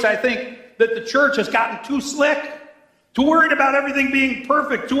some ways, I think that the church has gotten too slick, too worried about everything being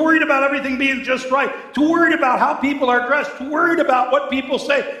perfect, too worried about everything being just right, too worried about how people are dressed, too worried about what people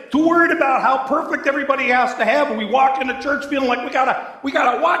say, too worried about how perfect everybody has to have, and we walk into church feeling like we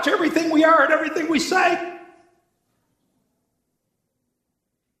gotta watch everything we are and everything we say.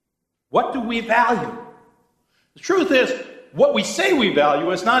 What do we value? The truth is, what we say we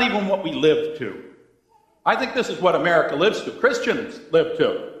value is not even what we live to. I think this is what America lives to. Christians live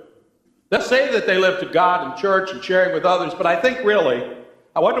to. They say that they live to God and church and sharing with others, but I think really,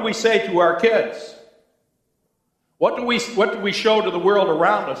 what do we say to our kids? What do we show to the world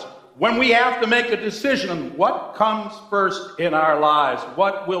around us? When we have to make a decision, what comes first in our lives?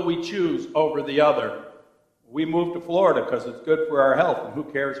 What will we choose over the other? We moved to Florida because it's good for our health, and who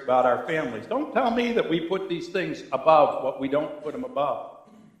cares about our families? Don't tell me that we put these things above what we don't put them above.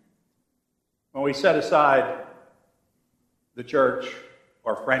 When we set aside the church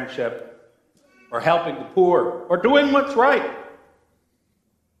or friendship, or helping the poor, or doing what's right,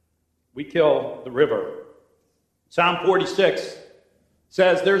 we kill the river. Psalm 46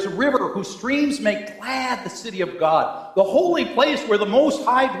 says, there's a river whose streams make glad the city of God, the holy place where the Most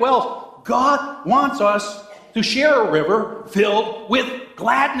High dwells. God wants us to share a river filled with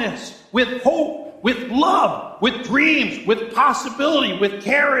gladness, with hope, with love, with dreams, with possibility, with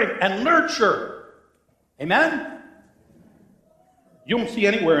caring and nurture. Amen? You don't see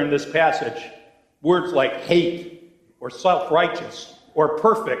anywhere in this passage words like hate or self-righteous or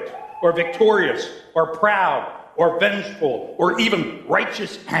perfect or victorious or proud or vengeful or even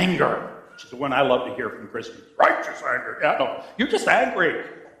righteous anger, which is the one I love to hear from Christians. Righteous anger. Yeah, no, you're just angry.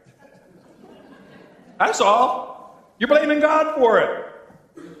 That's all. You're blaming God for it.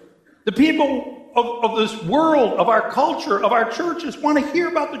 The people of this world, of our culture, of our churches want to hear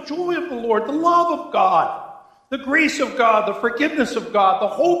about the joy of the Lord, the love of God, the grace of God, the forgiveness of God, the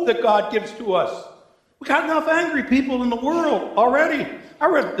hope that God gives to us. We got enough angry people in the world already. I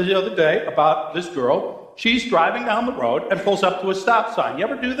read the other day about this girl. She's driving down the road and pulls up to a stop sign. You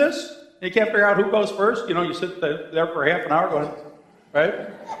ever do this? You can't figure out who goes first? You know, you sit there for half an hour going, right?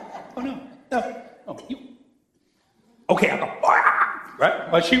 Oh, no. You. Okay, I'll go,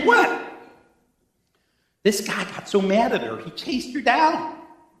 right? But she went. This guy got so mad at her, he chased her down.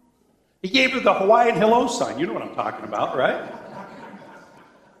 He gave her the Hawaiian hello sign. You know what I'm talking about, right?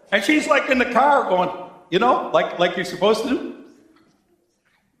 And she's like in the car going, you know, like you're supposed to do.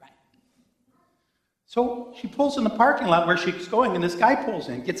 So she pulls in the parking lot where she's going, and this guy pulls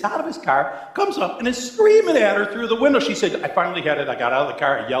in, gets out of his car, comes up, and is screaming at her through the window. She said, I finally had it. I got out of the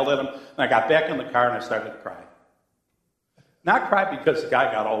car, I yelled at him, and I got back in the car, and I started to cry. Not cry because the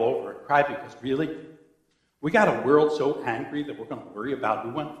guy got all over it. Cry because, really? We got a world so angry that we're going to worry about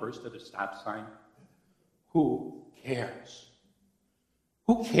who went first at a stop sign? Who cares?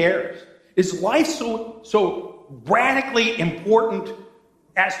 Who cares? Is life so radically important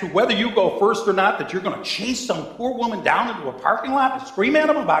as to whether you go first or not that you're going to chase some poor woman down into a parking lot and scream at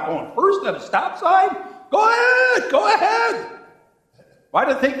them about going first at a stop sign? Go ahead. Why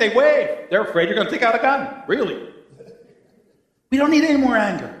do they think they wave? They're afraid you're going to take out a gun. Really? We don't need any more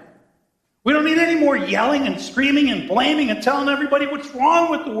anger. We don't need any more yelling and screaming and blaming and telling everybody what's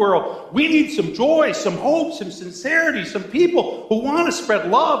wrong with the world. We need some joy, some hope, some sincerity, some people who want to spread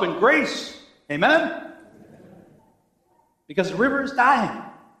love and grace. Amen? Because the river is dying.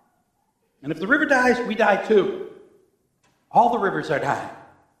 And if the river dies, we die too. All the rivers are dying,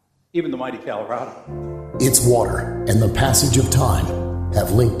 even the mighty Colorado. Its water and the passage of time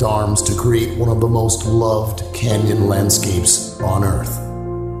have linked arms to create one of the most loved canyon landscapes on Earth.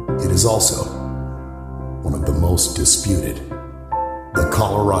 It is also one of the most disputed. The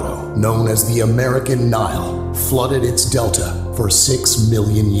Colorado, known as the American Nile, flooded its delta for 6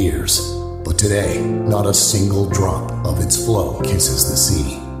 million years. But today, not a single drop of its flow kisses the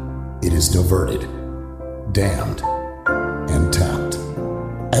sea. It is diverted, dammed, and tapped.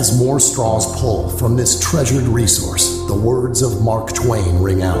 As more straws pull from this treasured resource, the words of Mark Twain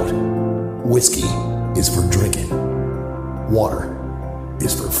ring out. Whiskey is for drinking. Water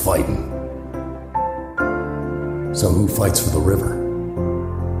is for fighting. So who fights for the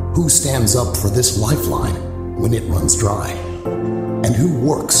river? Who stands up for this lifeline when it runs dry? And who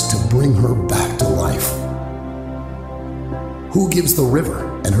works to bring her back to life? Who gives the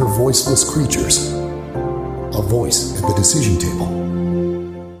river and her voiceless creatures a voice at the decision table?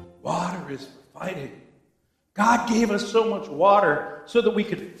 Water is for fighting. God gave us so much water so that we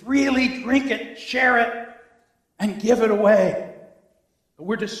could freely drink it, share it, and give it away. But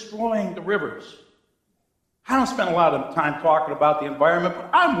we're destroying the rivers. I don't spend a lot of time talking about the environment, but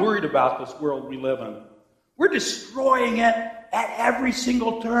I'm worried about this world we live in. We're destroying it at every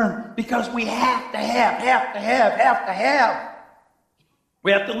single turn because we have to have.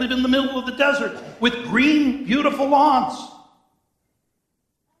 We have to live in the middle of the desert with green, beautiful lawns.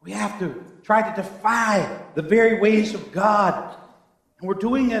 We have to try to defy the very ways of God. And we're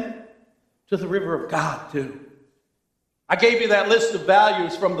doing it to the river of God, too. I gave you that list of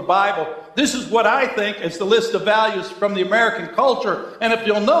values from the Bible. This is what I think is the list of values from the American culture. And if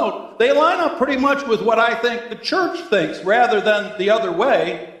you'll note, they line up pretty much with what I think the church thinks rather than the other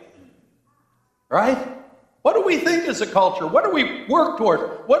way. Right? What do we think as a culture? What do we work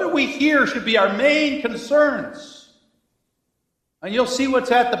toward? What do we hear should be our main concerns? And you'll see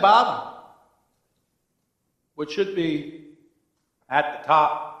what's at the bottom, which should be at the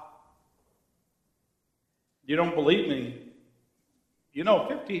top. You don't believe me? You know,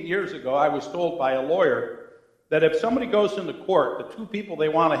 15 years ago, I was told by a lawyer that if somebody goes into court, the two people they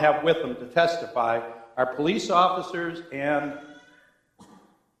want to have with them to testify are police officers and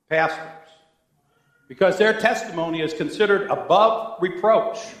pastors, because their testimony is considered above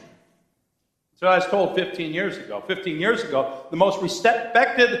reproach. So I was told 15 years ago. 15 years ago, the most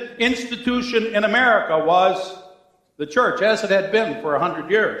respected institution in America was the church, as it had been for 100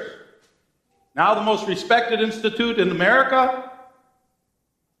 years. Now the most respected institute in America,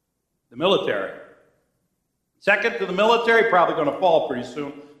 the military. Second to the military, probably going to fall pretty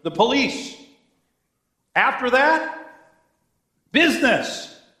soon, the police. After that,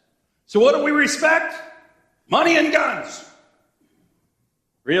 business. So what do we respect? Money and guns.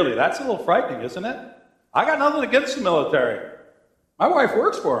 Really, that's a little frightening, isn't it? I got nothing against the military. My wife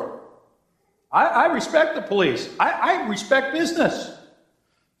works for them. I respect the police. I respect business.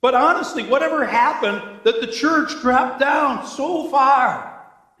 But honestly, whatever happened that the church dropped down so far,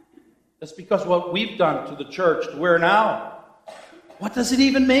 that's because what we've done to the church to where now. What does it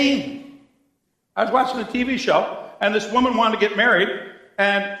even mean? I was watching a TV show, and this woman wanted to get married,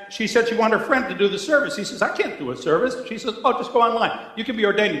 and she said she wanted her friend to do the service. He says, I can't do a service. She says, oh, just go online. You can be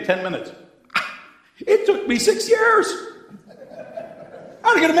ordained in 10 minutes. It took me 6 years. I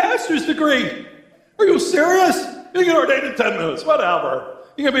had to get a master's degree. Are you serious? You get ordained in 10 minutes, whatever.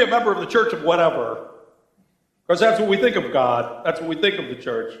 You can be a member of the church of whatever. Because that's what we think of God. That's what we think of the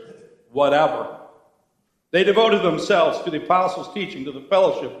church. Whatever. They devoted themselves to the apostles' teaching, to the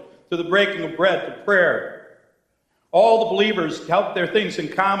fellowship, to the breaking of bread, to prayer. All the believers held their things in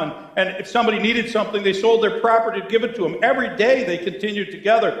common. And if somebody needed something, they sold their property to give it to them. Every day they continued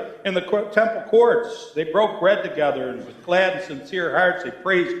together in the temple courts. They broke bread together, and with glad and sincere hearts they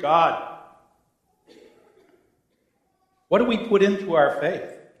praised God. What do we put into our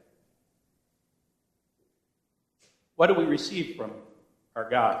faith? What do we receive from our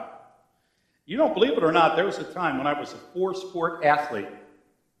God? You don't believe it or not, there was a time when I was a four-sport athlete.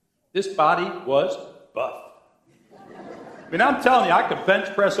 This body was buff. I mean, I'm telling you, I could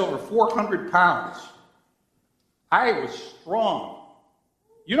bench press over 400 pounds. I was strong.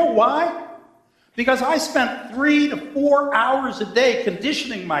 You know why? Because I spent 3 to 4 hours a day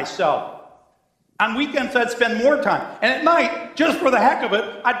conditioning myself. On weekends, I'd spend more time. And at night, just for the heck of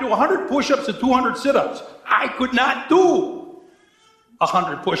it, I'd do 100 push-ups and 200 sit-ups. I could not do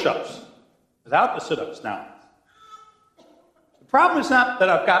 100 push-ups without the sit-ups now. The problem is not that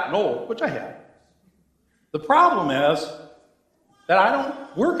I've gotten old, which I have. The problem is that I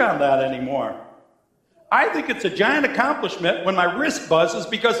don't work on that anymore. I think it's a giant accomplishment when my wrist buzzes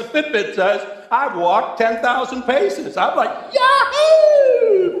because the Fitbit says I've walked 10,000 paces. I'm like,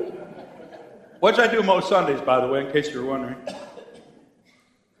 yahoo! Which I do most Sundays, by the way, in case you're wondering.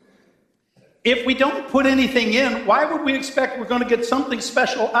 If we don't put anything in, why would we expect we're going to get something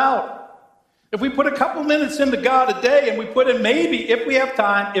special out? If we put a couple minutes into God a day and we put in maybe, if we have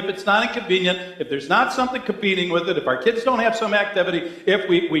time, if it's not inconvenient, if there's not something competing with it, if our kids don't have some activity, if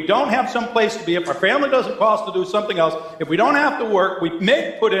we don't have some place to be, if our family doesn't call us to do something else, if we don't have to work, we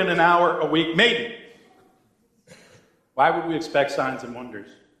may put in an hour a week, maybe. Why would we expect signs and wonders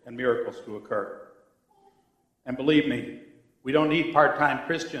and miracles to occur? And believe me, we don't need part-time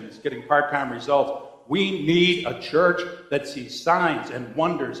Christians getting part-time results. We need a church that sees signs and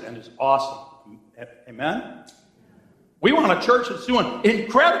wonders and is awesome. Amen? We want a church that's doing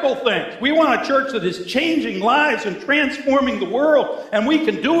incredible things. We want a church that is changing lives and transforming the world. And we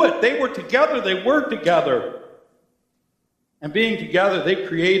can do it. They were together. They worked together. And being together, they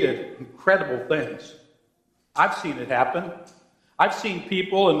created incredible things. I've seen it happen. I've seen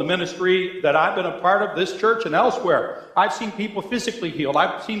people in the ministry that I've been a part of, this church and elsewhere. I've seen people physically healed.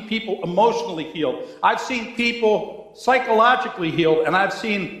 I've seen people emotionally healed. I've seen people psychologically healed. And I've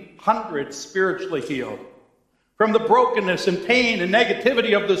seen hundreds spiritually healed. From the brokenness and pain and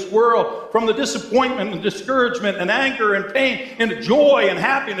negativity of this world, from the disappointment and discouragement and anger and pain, into joy and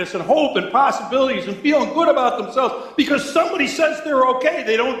happiness and hope and possibilities and feeling good about themselves because somebody says they're okay.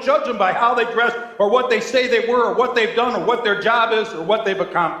 They don't judge them by how they dress or what they say they were or what they've done or what their job is or what they've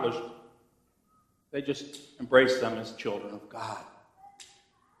accomplished. They just embrace them as children of God.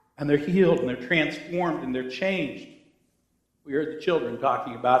 And they're healed and they're transformed and they're changed. We heard the children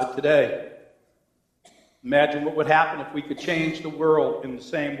talking about it today. Imagine what would happen if we could change the world in the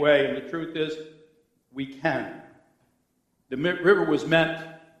same way. And the truth is, we can. The river was meant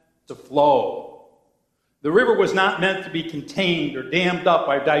to flow. The river was not meant to be contained or dammed up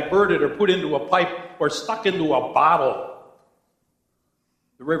or diverted or put into a pipe or stuck into a bottle.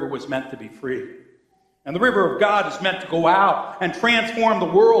 The river was meant to be free. And the river of God is meant to go out and transform the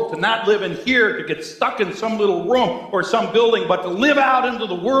world, to not live in here, to get stuck in some little room or some building, but to live out into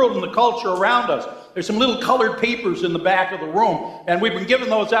the world and the culture around us. There's some little colored papers in the back of the room, and we've been giving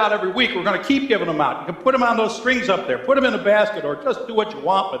those out every week. We're going to keep giving them out. You can put them on those strings up there, put them in a basket, or just do what you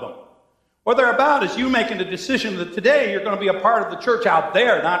want with them. What they're about is you making a decision that today you're going to be a part of the church out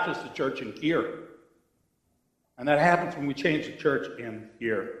there, not just the church in here. And that happens when we change the church in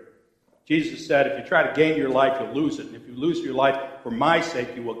here. Jesus said, if you try to gain your life, you'll lose it. And if you lose your life for my sake,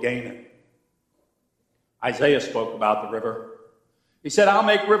 you will gain it. Isaiah spoke about the river. He said, I'll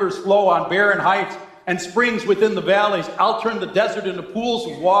make rivers flow on barren heights and springs within the valleys. I'll turn the desert into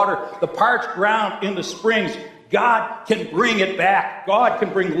pools of water, the parched ground into springs. God can bring it back. God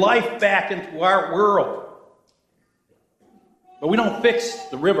can bring life back into our world. But we don't fix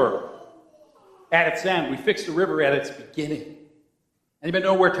the river at its end. We fix the river at its beginning. Anybody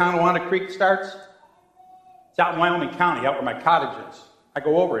know where Tonawanda Creek starts? It's out in Wyoming County, out where my cottage is. I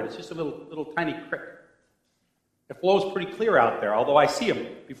go over it. It's just a little tiny creek. It flows pretty clear out there, although I see them.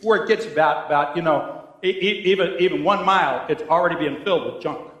 Before it gets about even 1 mile, it's already being filled with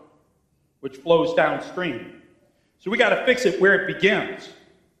junk, which flows downstream. So we got to fix it where it begins.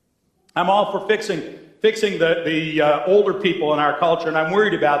 I'm all for fixing the older people in our culture, and I'm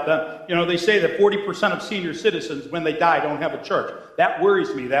worried about them. You know, they say that 40% of senior citizens, when they die, don't have a church. That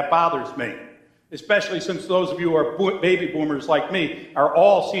worries me. That bothers me. Especially since those of you who are baby boomers like me are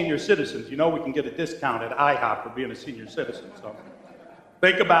all senior citizens. You know we can get a discount at IHOP for being a senior citizen. So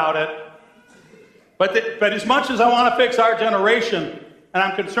think about it. But as much as I want to fix our generation, and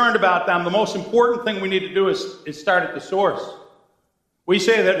I'm concerned about them, the most important thing we need to do is start at the source. We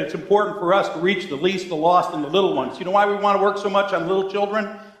say that it's important for us to reach the least, the lost, and the little ones. You know why we want to work so much on little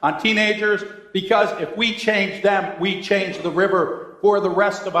children, on teenagers? Because if we change them, we change the river for the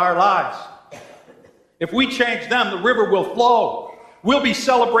rest of our lives. If we change them, the river will flow. We'll be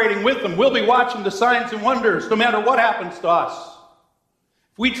celebrating with them. We'll be watching the signs and wonders no matter what happens to us.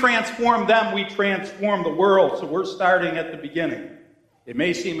 If we transform them, we transform the world. So we're starting at the beginning. It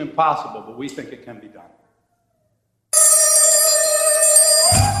may seem impossible, but we think it can be done.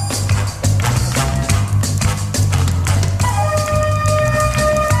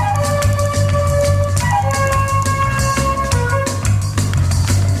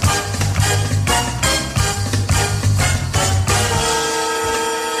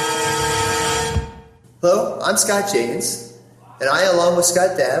 Hello, I'm Scott James, and I, along with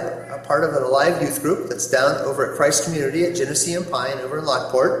Scott Dabb, are part of an Alive youth group that's down over at Christ Community at Genesee and Pine over in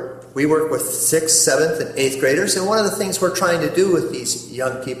Lockport. We work with 6th, 7th, and 8th graders, and one of the things we're trying to do with these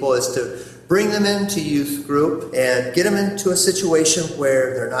young people is to bring them into youth group and get them into a situation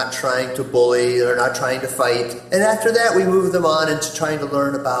where they're not trying to bully, they're not trying to fight. And after that, we move them on into trying to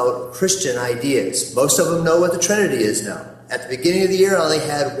learn about Christian ideas. Most of them know what the Trinity is now. At the beginning of the year, I only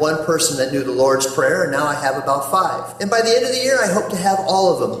had one person that knew the Lord's Prayer, and now I have about 5. And by the end of the year, I hope to have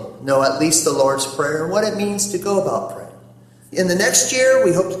all of them know at least the Lord's Prayer and what it means to go about praying. In the next year,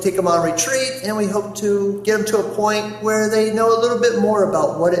 we hope to take them on retreat, and we hope to get them to a point where they know a little bit more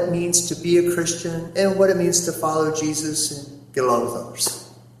about what it means to be a Christian and what it means to follow Jesus and get along with others.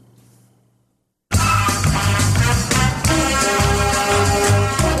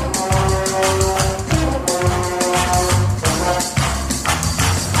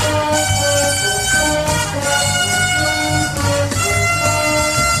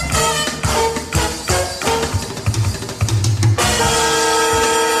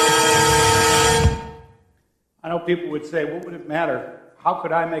 People would say, what would it matter? How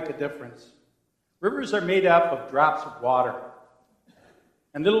could I make a difference? Rivers are made up of drops of water.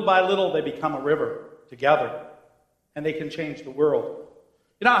 And little by little, they become a river together. And they can change the world.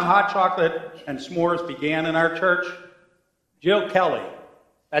 You know how hot chocolate and s'mores began in our church? Jill Kelly,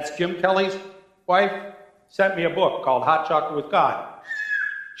 that's Jim Kelly's wife, sent me a book called Hot Chocolate with God.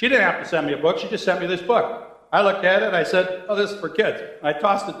 She didn't have to send me a book. She just sent me this book. I looked at it. I said, oh, this is for kids. And I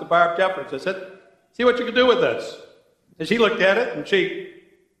tossed it to Barb Jeffers. I said, see what you can do with this. And she looked at it and she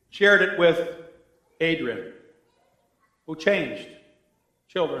shared it with Adrian, who changed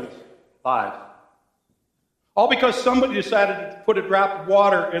children's lives. All because somebody decided to put a drop of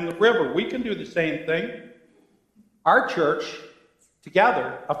water in the river. We can do the same thing. Our church,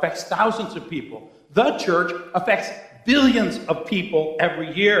 together, affects thousands of people. The church affects billions of people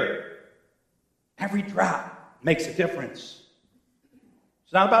every year. Every drop makes a difference.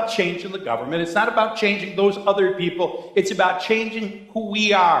 It's not about changing the government. It's not about changing those other people. It's about changing who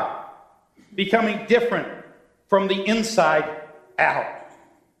we are, becoming different from the inside out.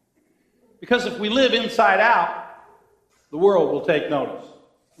 Because if we live inside out, the world will take notice.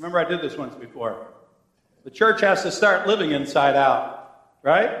 Remember, I did this once before. The church has to start living inside out,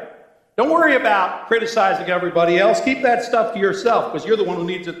 right? Don't worry about criticizing everybody else. Keep that stuff to yourself, because you're the one who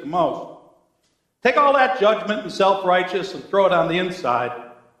needs it the most. Take all that judgment and self-righteous and throw it on the inside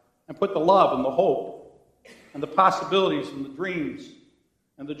and put the love and the hope and the possibilities and the dreams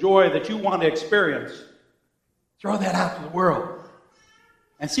and the joy that you want to experience. Throw that out to the world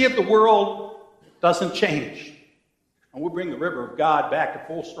and see if the world doesn't change. And we'll bring the river of God back to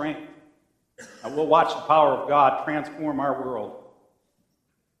full strength. And we'll watch the power of God transform our world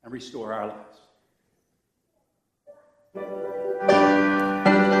and restore our lives.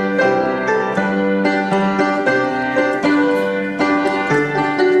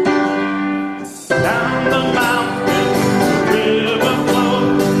 Down the mountain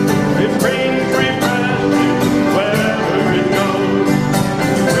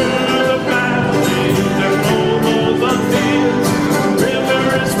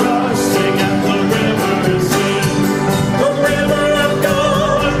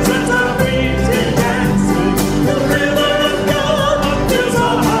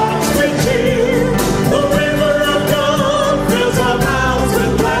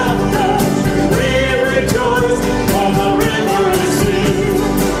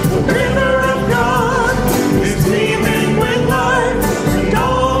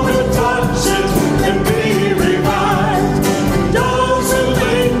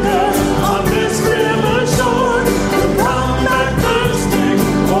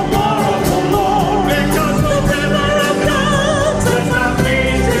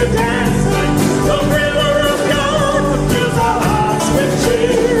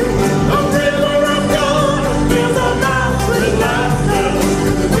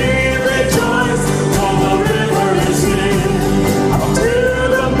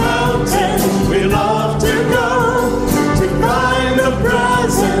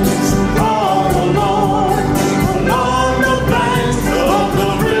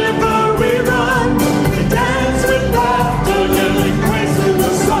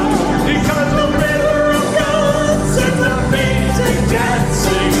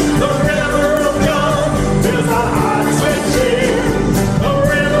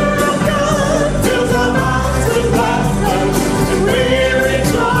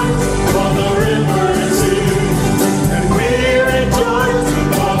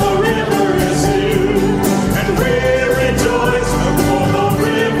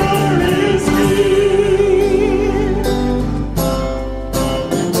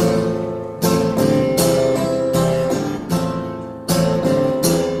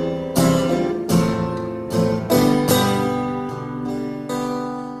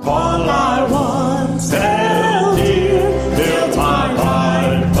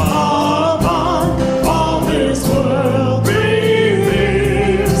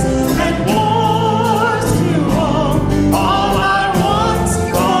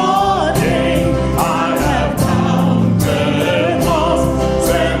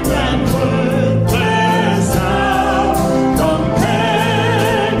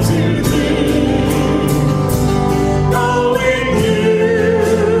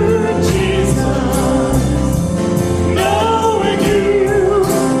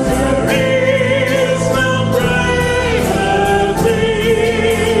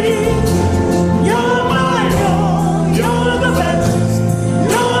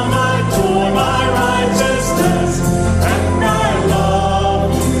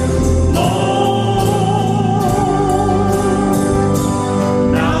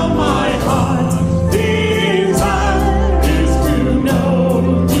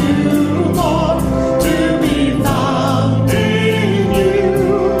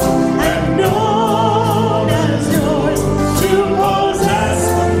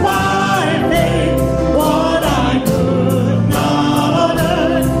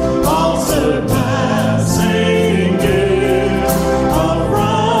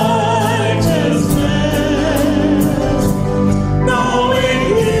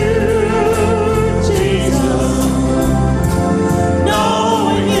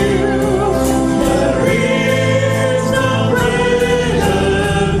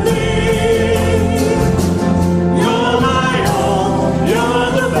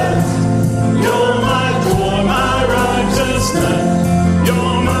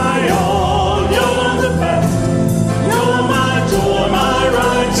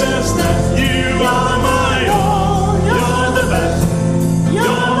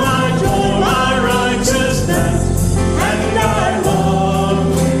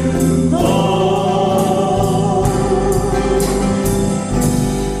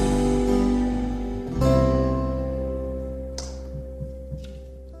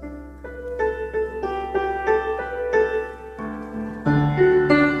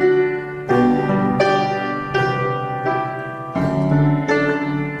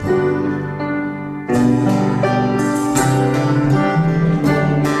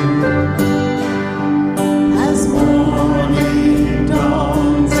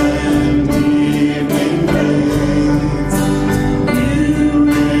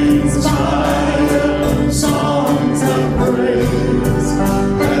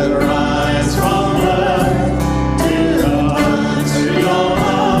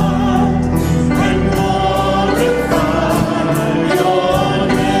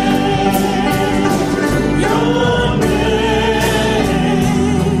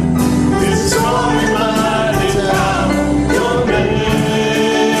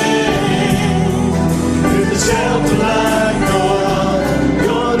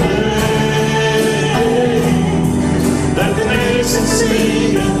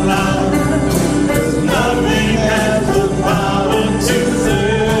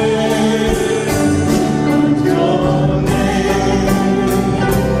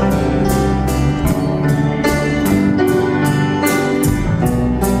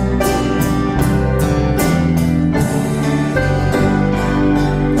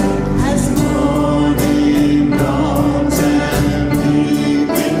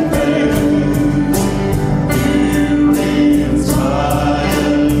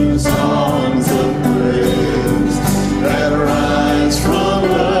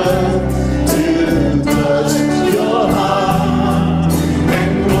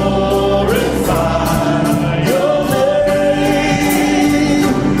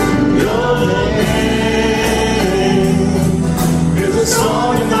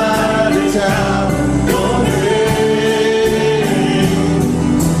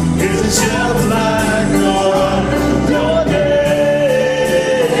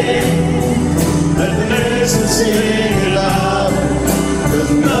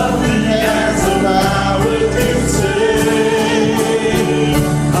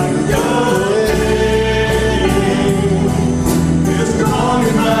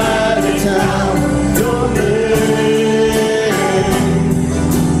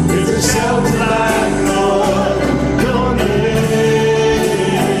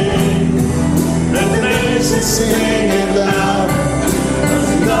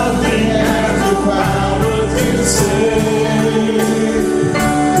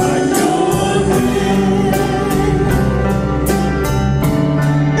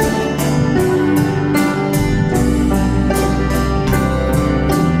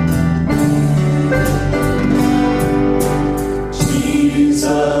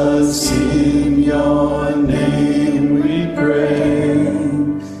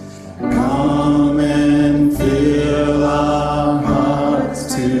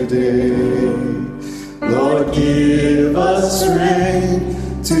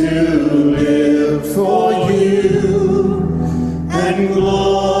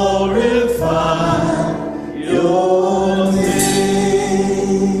glorify your name.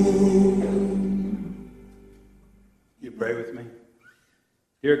 You pray with me.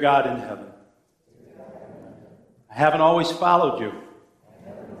 Dear God in heaven, I haven't always followed you.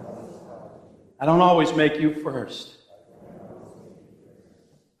 I don't always make you first.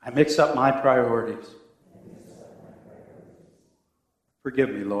 I mix up my priorities. Forgive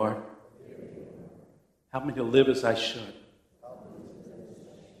me, Lord. Help me to live as I should.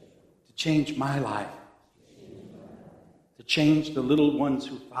 To change my life. To change the little ones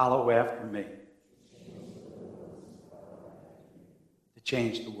who follow after me. To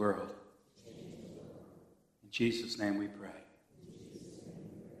change the world. In Jesus' name we pray.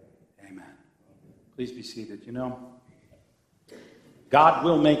 Amen. Please be seated. You know, God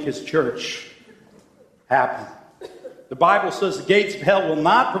will make his church happen. The Bible says the gates of hell will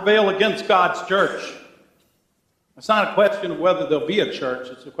not prevail against God's church. It's not a question of whether there'll be a church.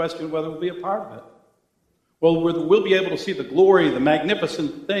 It's a question of whether we'll be a part of it. Well, we'll be able to see the glory, the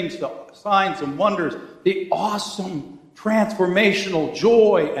magnificent things, the signs and wonders, the awesome, transformational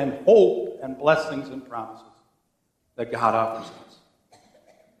joy and hope and blessings and promises that God offers us.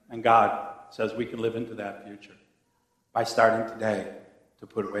 And God says we can live into that future by starting today to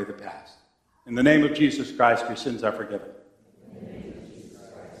put away the past. In the name of Jesus Christ, your sins are forgiven.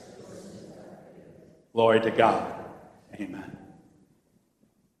 Glory to God. Amen.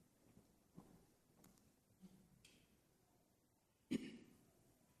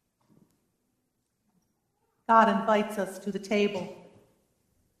 God invites us to the table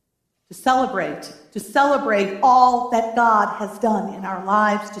to celebrate all that God has done in our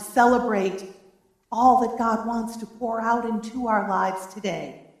lives, to celebrate all that God wants to pour out into our lives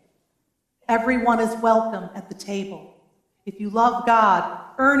today. Everyone is welcome at the table. If you love God,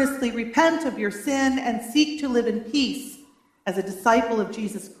 earnestly repent of your sin and seek to live in peace as a disciple of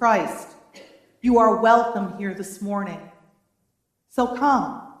Jesus Christ, you are welcome here this morning. So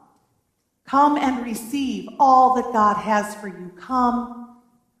come and receive all that God has for you. Come,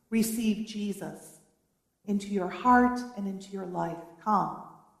 receive Jesus into your heart and into your life. Come,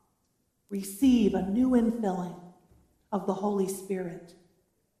 receive a new infilling of the Holy Spirit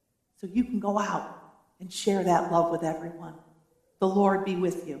so you can go out and share that love with everyone. The Lord be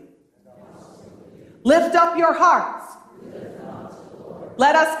with you. Lift up your hearts.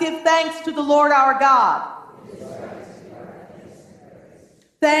 Let us give thanks to the Lord our God.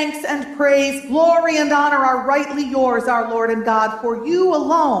 Thanks and praise, glory and honor are rightly yours, our Lord and God, for you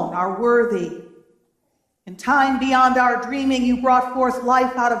alone are worthy. In time beyond our dreaming, you brought forth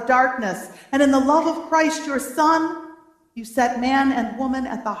life out of darkness, and in the love of Christ your Son, you set man and woman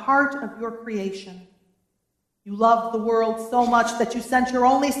at the heart of your creation. You loved the world so much that you sent your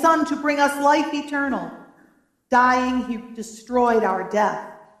only Son to bring us life eternal. Dying, he destroyed our death.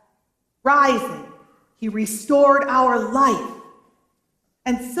 Rising, he restored our life.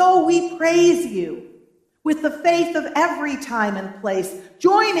 And so we praise you with the faith of every time and place,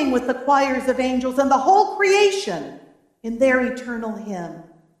 joining with the choirs of angels and the whole creation in their eternal hymn.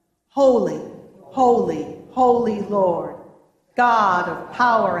 Holy, holy, holy Lord, God of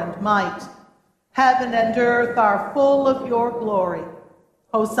power and might. Heaven and earth are full of your glory.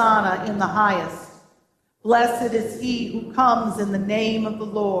 Hosanna in the highest. Blessed is he who comes in the name of the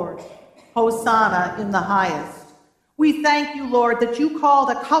Lord. Hosanna in the highest. We thank you, Lord, that you called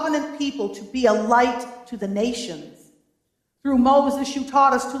a covenant people to be a light to the nations. Through Moses, you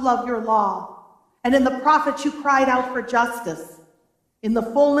taught us to love your law. And in the prophets, you cried out for justice. In the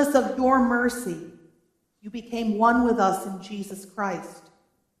fullness of your mercy, you became one with us in Jesus Christ,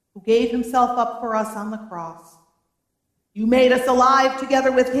 who gave himself up for us on the cross. You made us alive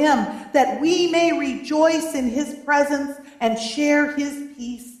together with him, that we may rejoice in his presence and share his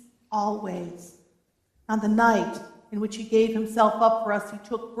peace always. On the night in which he gave himself up for us, he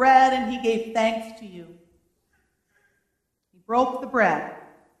took bread and he gave thanks to you. He broke the bread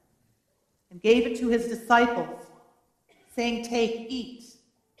and gave it to his disciples, saying, "Take, eat.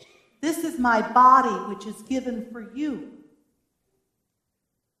 This is my body, which is given for you."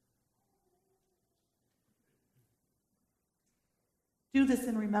 Do this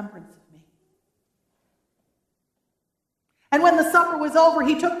in remembrance of me. And when the supper was over,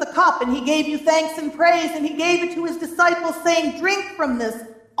 he took the cup and he gave you thanks and praise, and he gave it to his disciples, saying, "Drink from this,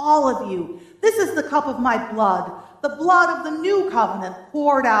 all of you. This is the cup of my blood, the blood of the new covenant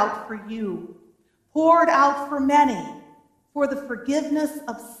poured out for you, poured out for many, for the forgiveness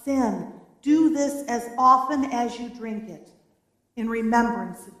of sin. Do this as often as you drink it, in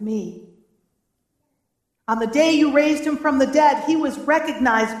remembrance of me." On the day you raised him from the dead, he was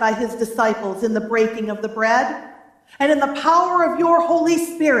recognized by his disciples in the breaking of the bread. And in the power of your Holy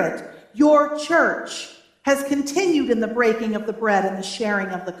Spirit, your church has continued in the breaking of the bread and the sharing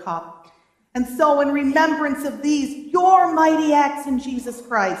of the cup. And so in remembrance of these, your mighty acts in Jesus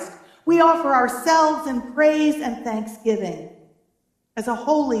Christ, we offer ourselves in praise and thanksgiving as a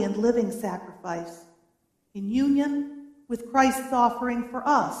holy and living sacrifice in union with Christ's offering for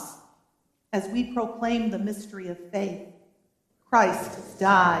us as we proclaim the mystery of faith. Christ has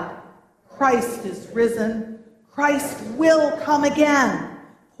died. Christ is risen. Christ will come again.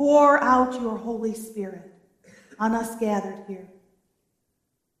 Pour out your Holy Spirit on us gathered here.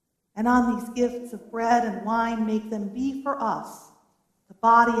 And on these gifts of bread and wine, make them be for us the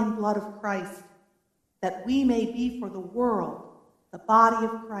body and blood of Christ, that we may be for the world the body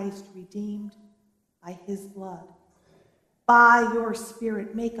of Christ redeemed by his blood. By your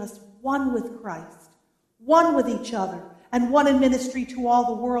Spirit, make us one with Christ, one with each other, and one in ministry to all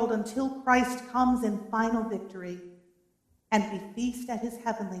the world until Christ comes in final victory and we feast at his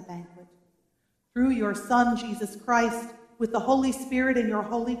heavenly banquet. Through your Son, Jesus Christ, with the Holy Spirit in your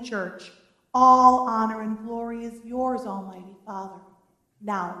holy church, all honor and glory is yours, Almighty Father,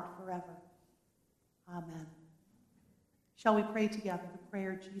 now and forever. Amen. Shall we pray together the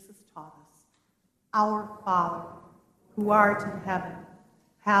prayer Jesus taught us? Our Father, who art in heaven,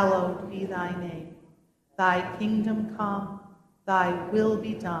 hallowed be thy name. Thy kingdom come, thy will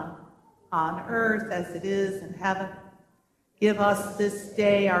be done, on earth as it is in heaven. Give us this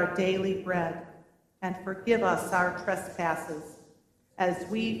day our daily bread, and forgive us our trespasses, as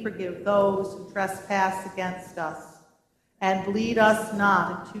we forgive those who trespass against us. And lead us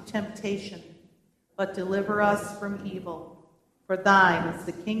not into temptation, but deliver us from evil. For thine is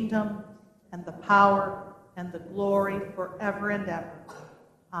the kingdom, and the power, and the glory forever and ever.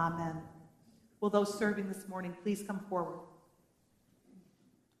 Amen. Will those serving this morning please come forward?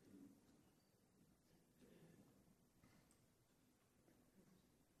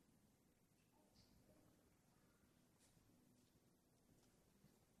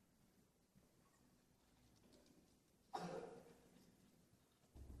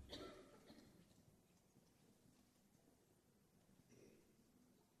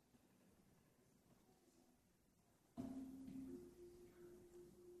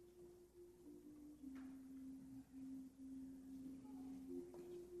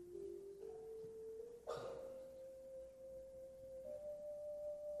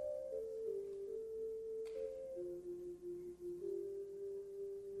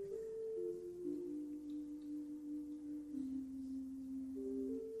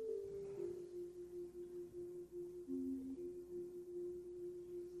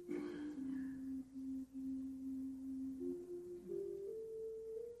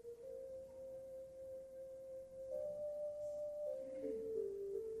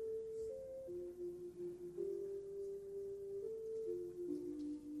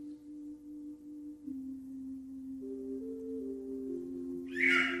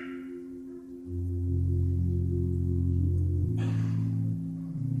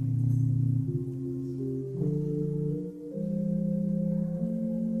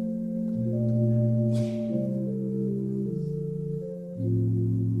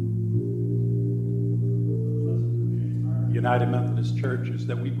 United Methodist Church is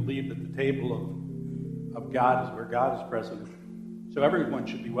that we believe that the table of God is where God is present. So everyone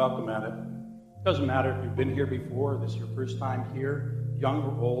should be welcome at it. Doesn't matter if you've been here before, or this is your first time here, young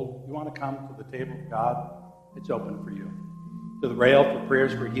or old. You want to come to the table of God, it's open for you. To the rail for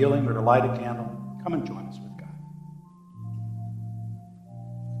prayers for healing or to light a candle, come and join us with God.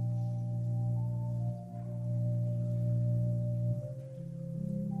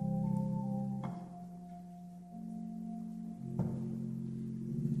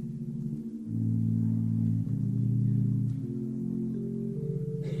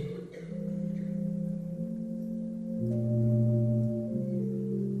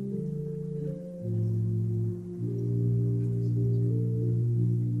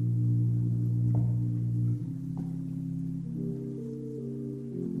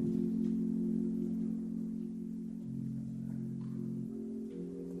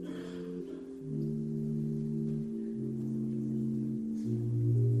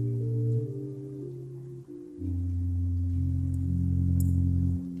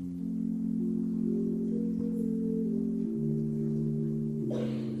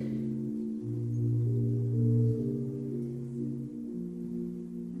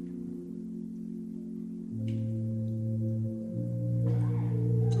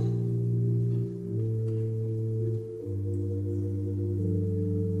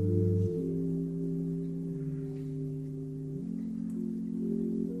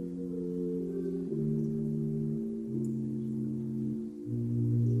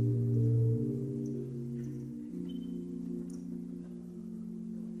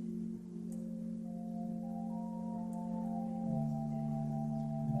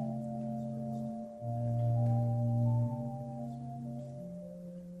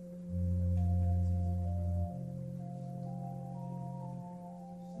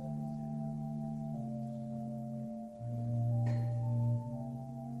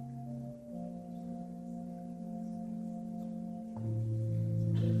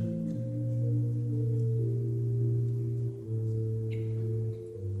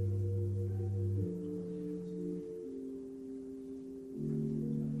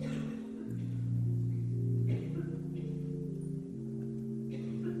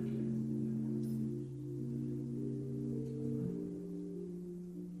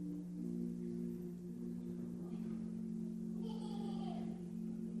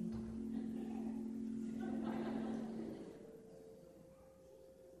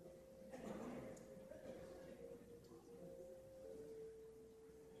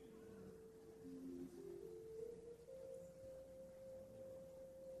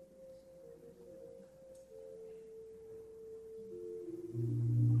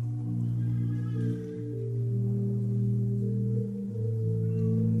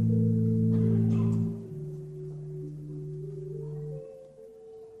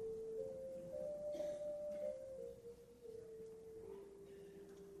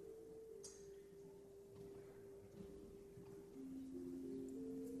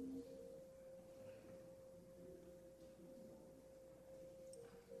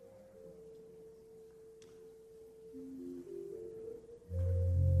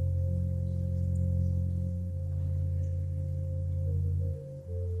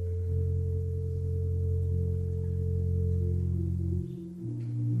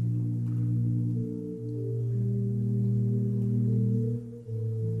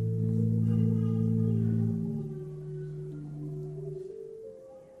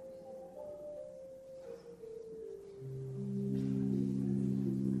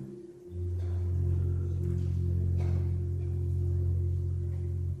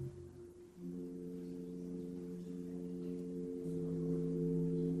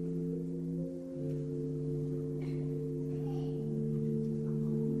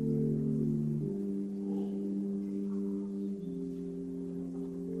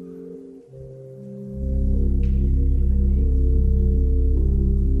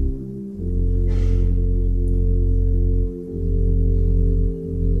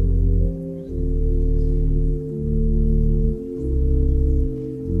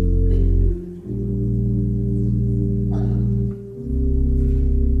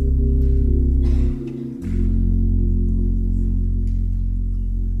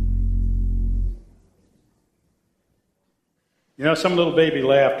 You know, some little baby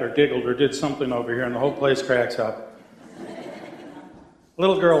laughed or giggled or did something over here, and the whole place cracks up. A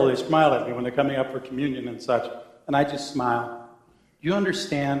little girl, they smile at me when they're coming up for communion and such, and I just smile. You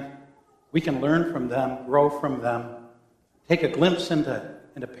understand? We can learn from them, grow from them, take a glimpse into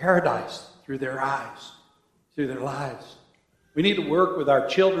paradise through their eyes, through their lives. We need to work with our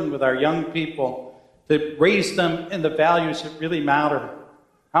children, with our young people, to raise them in the values that really matter.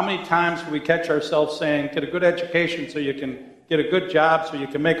 How many times do we catch ourselves saying, get a good education so you can get a good job, so you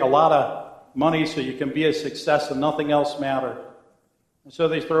can make a lot of money, so you can be a success, and nothing else matters? And so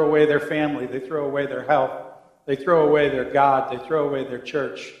they throw away their family, they throw away their health, they throw away their God, they throw away their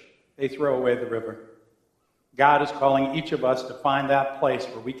church, they throw away the river. God is calling each of us to find that place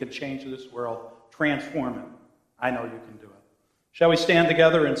where we can change this world, transform it. I know you can do it. Shall we stand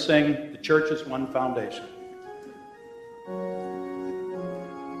together and sing, The Church is One Foundation?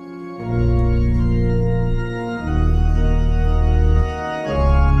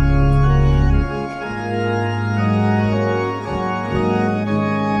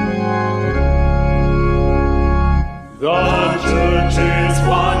 The church is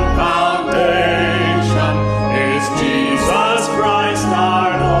one foundation, is Jesus Christ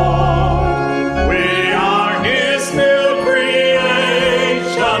our Lord. We are His new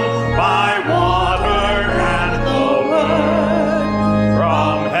creation, by water and the Word.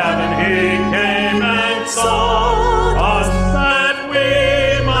 From heaven He came and saw us, that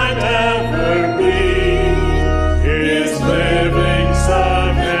we might ever be His living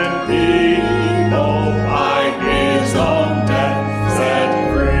servant people, by His own death set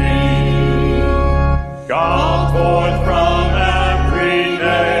free. Gone forth from every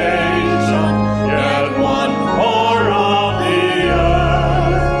nation, yet one for all the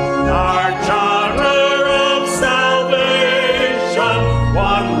earth. Our charter of salvation,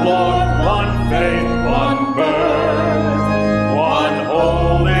 one Lord, one faith, one birth, one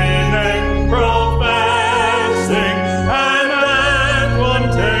holy name professing, and at one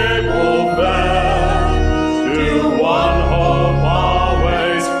table fed, to one hope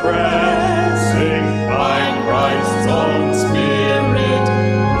always pressing, by Christ's own Spirit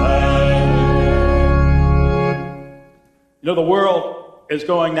led. You know, the world is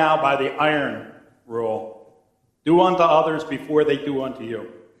going now by the iron rule. Do unto others before they do unto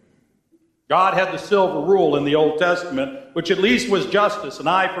you. God had the silver rule in the Old Testament, which at least was justice, an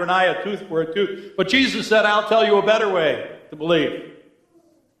eye for an eye, a tooth for a tooth. But Jesus said, I'll tell you a better way to believe.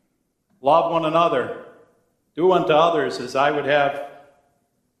 Love one another. Do unto others as I would have.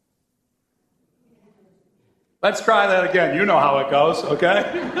 Let's try that again. You know how it goes, okay?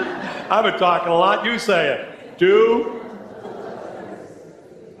 I've been talking a lot. You say it. Do.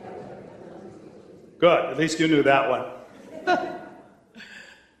 Good. At least you knew that one.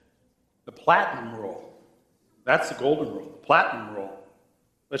 The platinum rule. That's the golden rule. The platinum rule,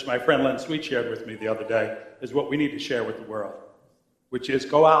 which my friend Len Sweet shared with me the other day, is what we need to share with the world, which is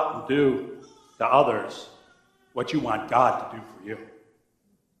go out and do to others what you want God to do for you.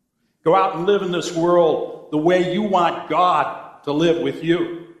 Go out and live in this world the way you want God to live with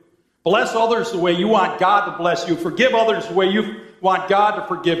you. Bless others the way you want God to bless you. Forgive others the way you want God to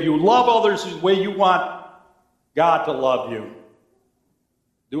forgive you. Love others the way you want God to love you.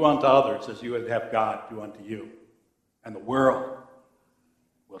 Do unto others as you would have God do unto you. And the world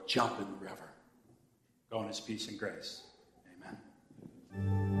will jump in the river. Go in His peace and grace.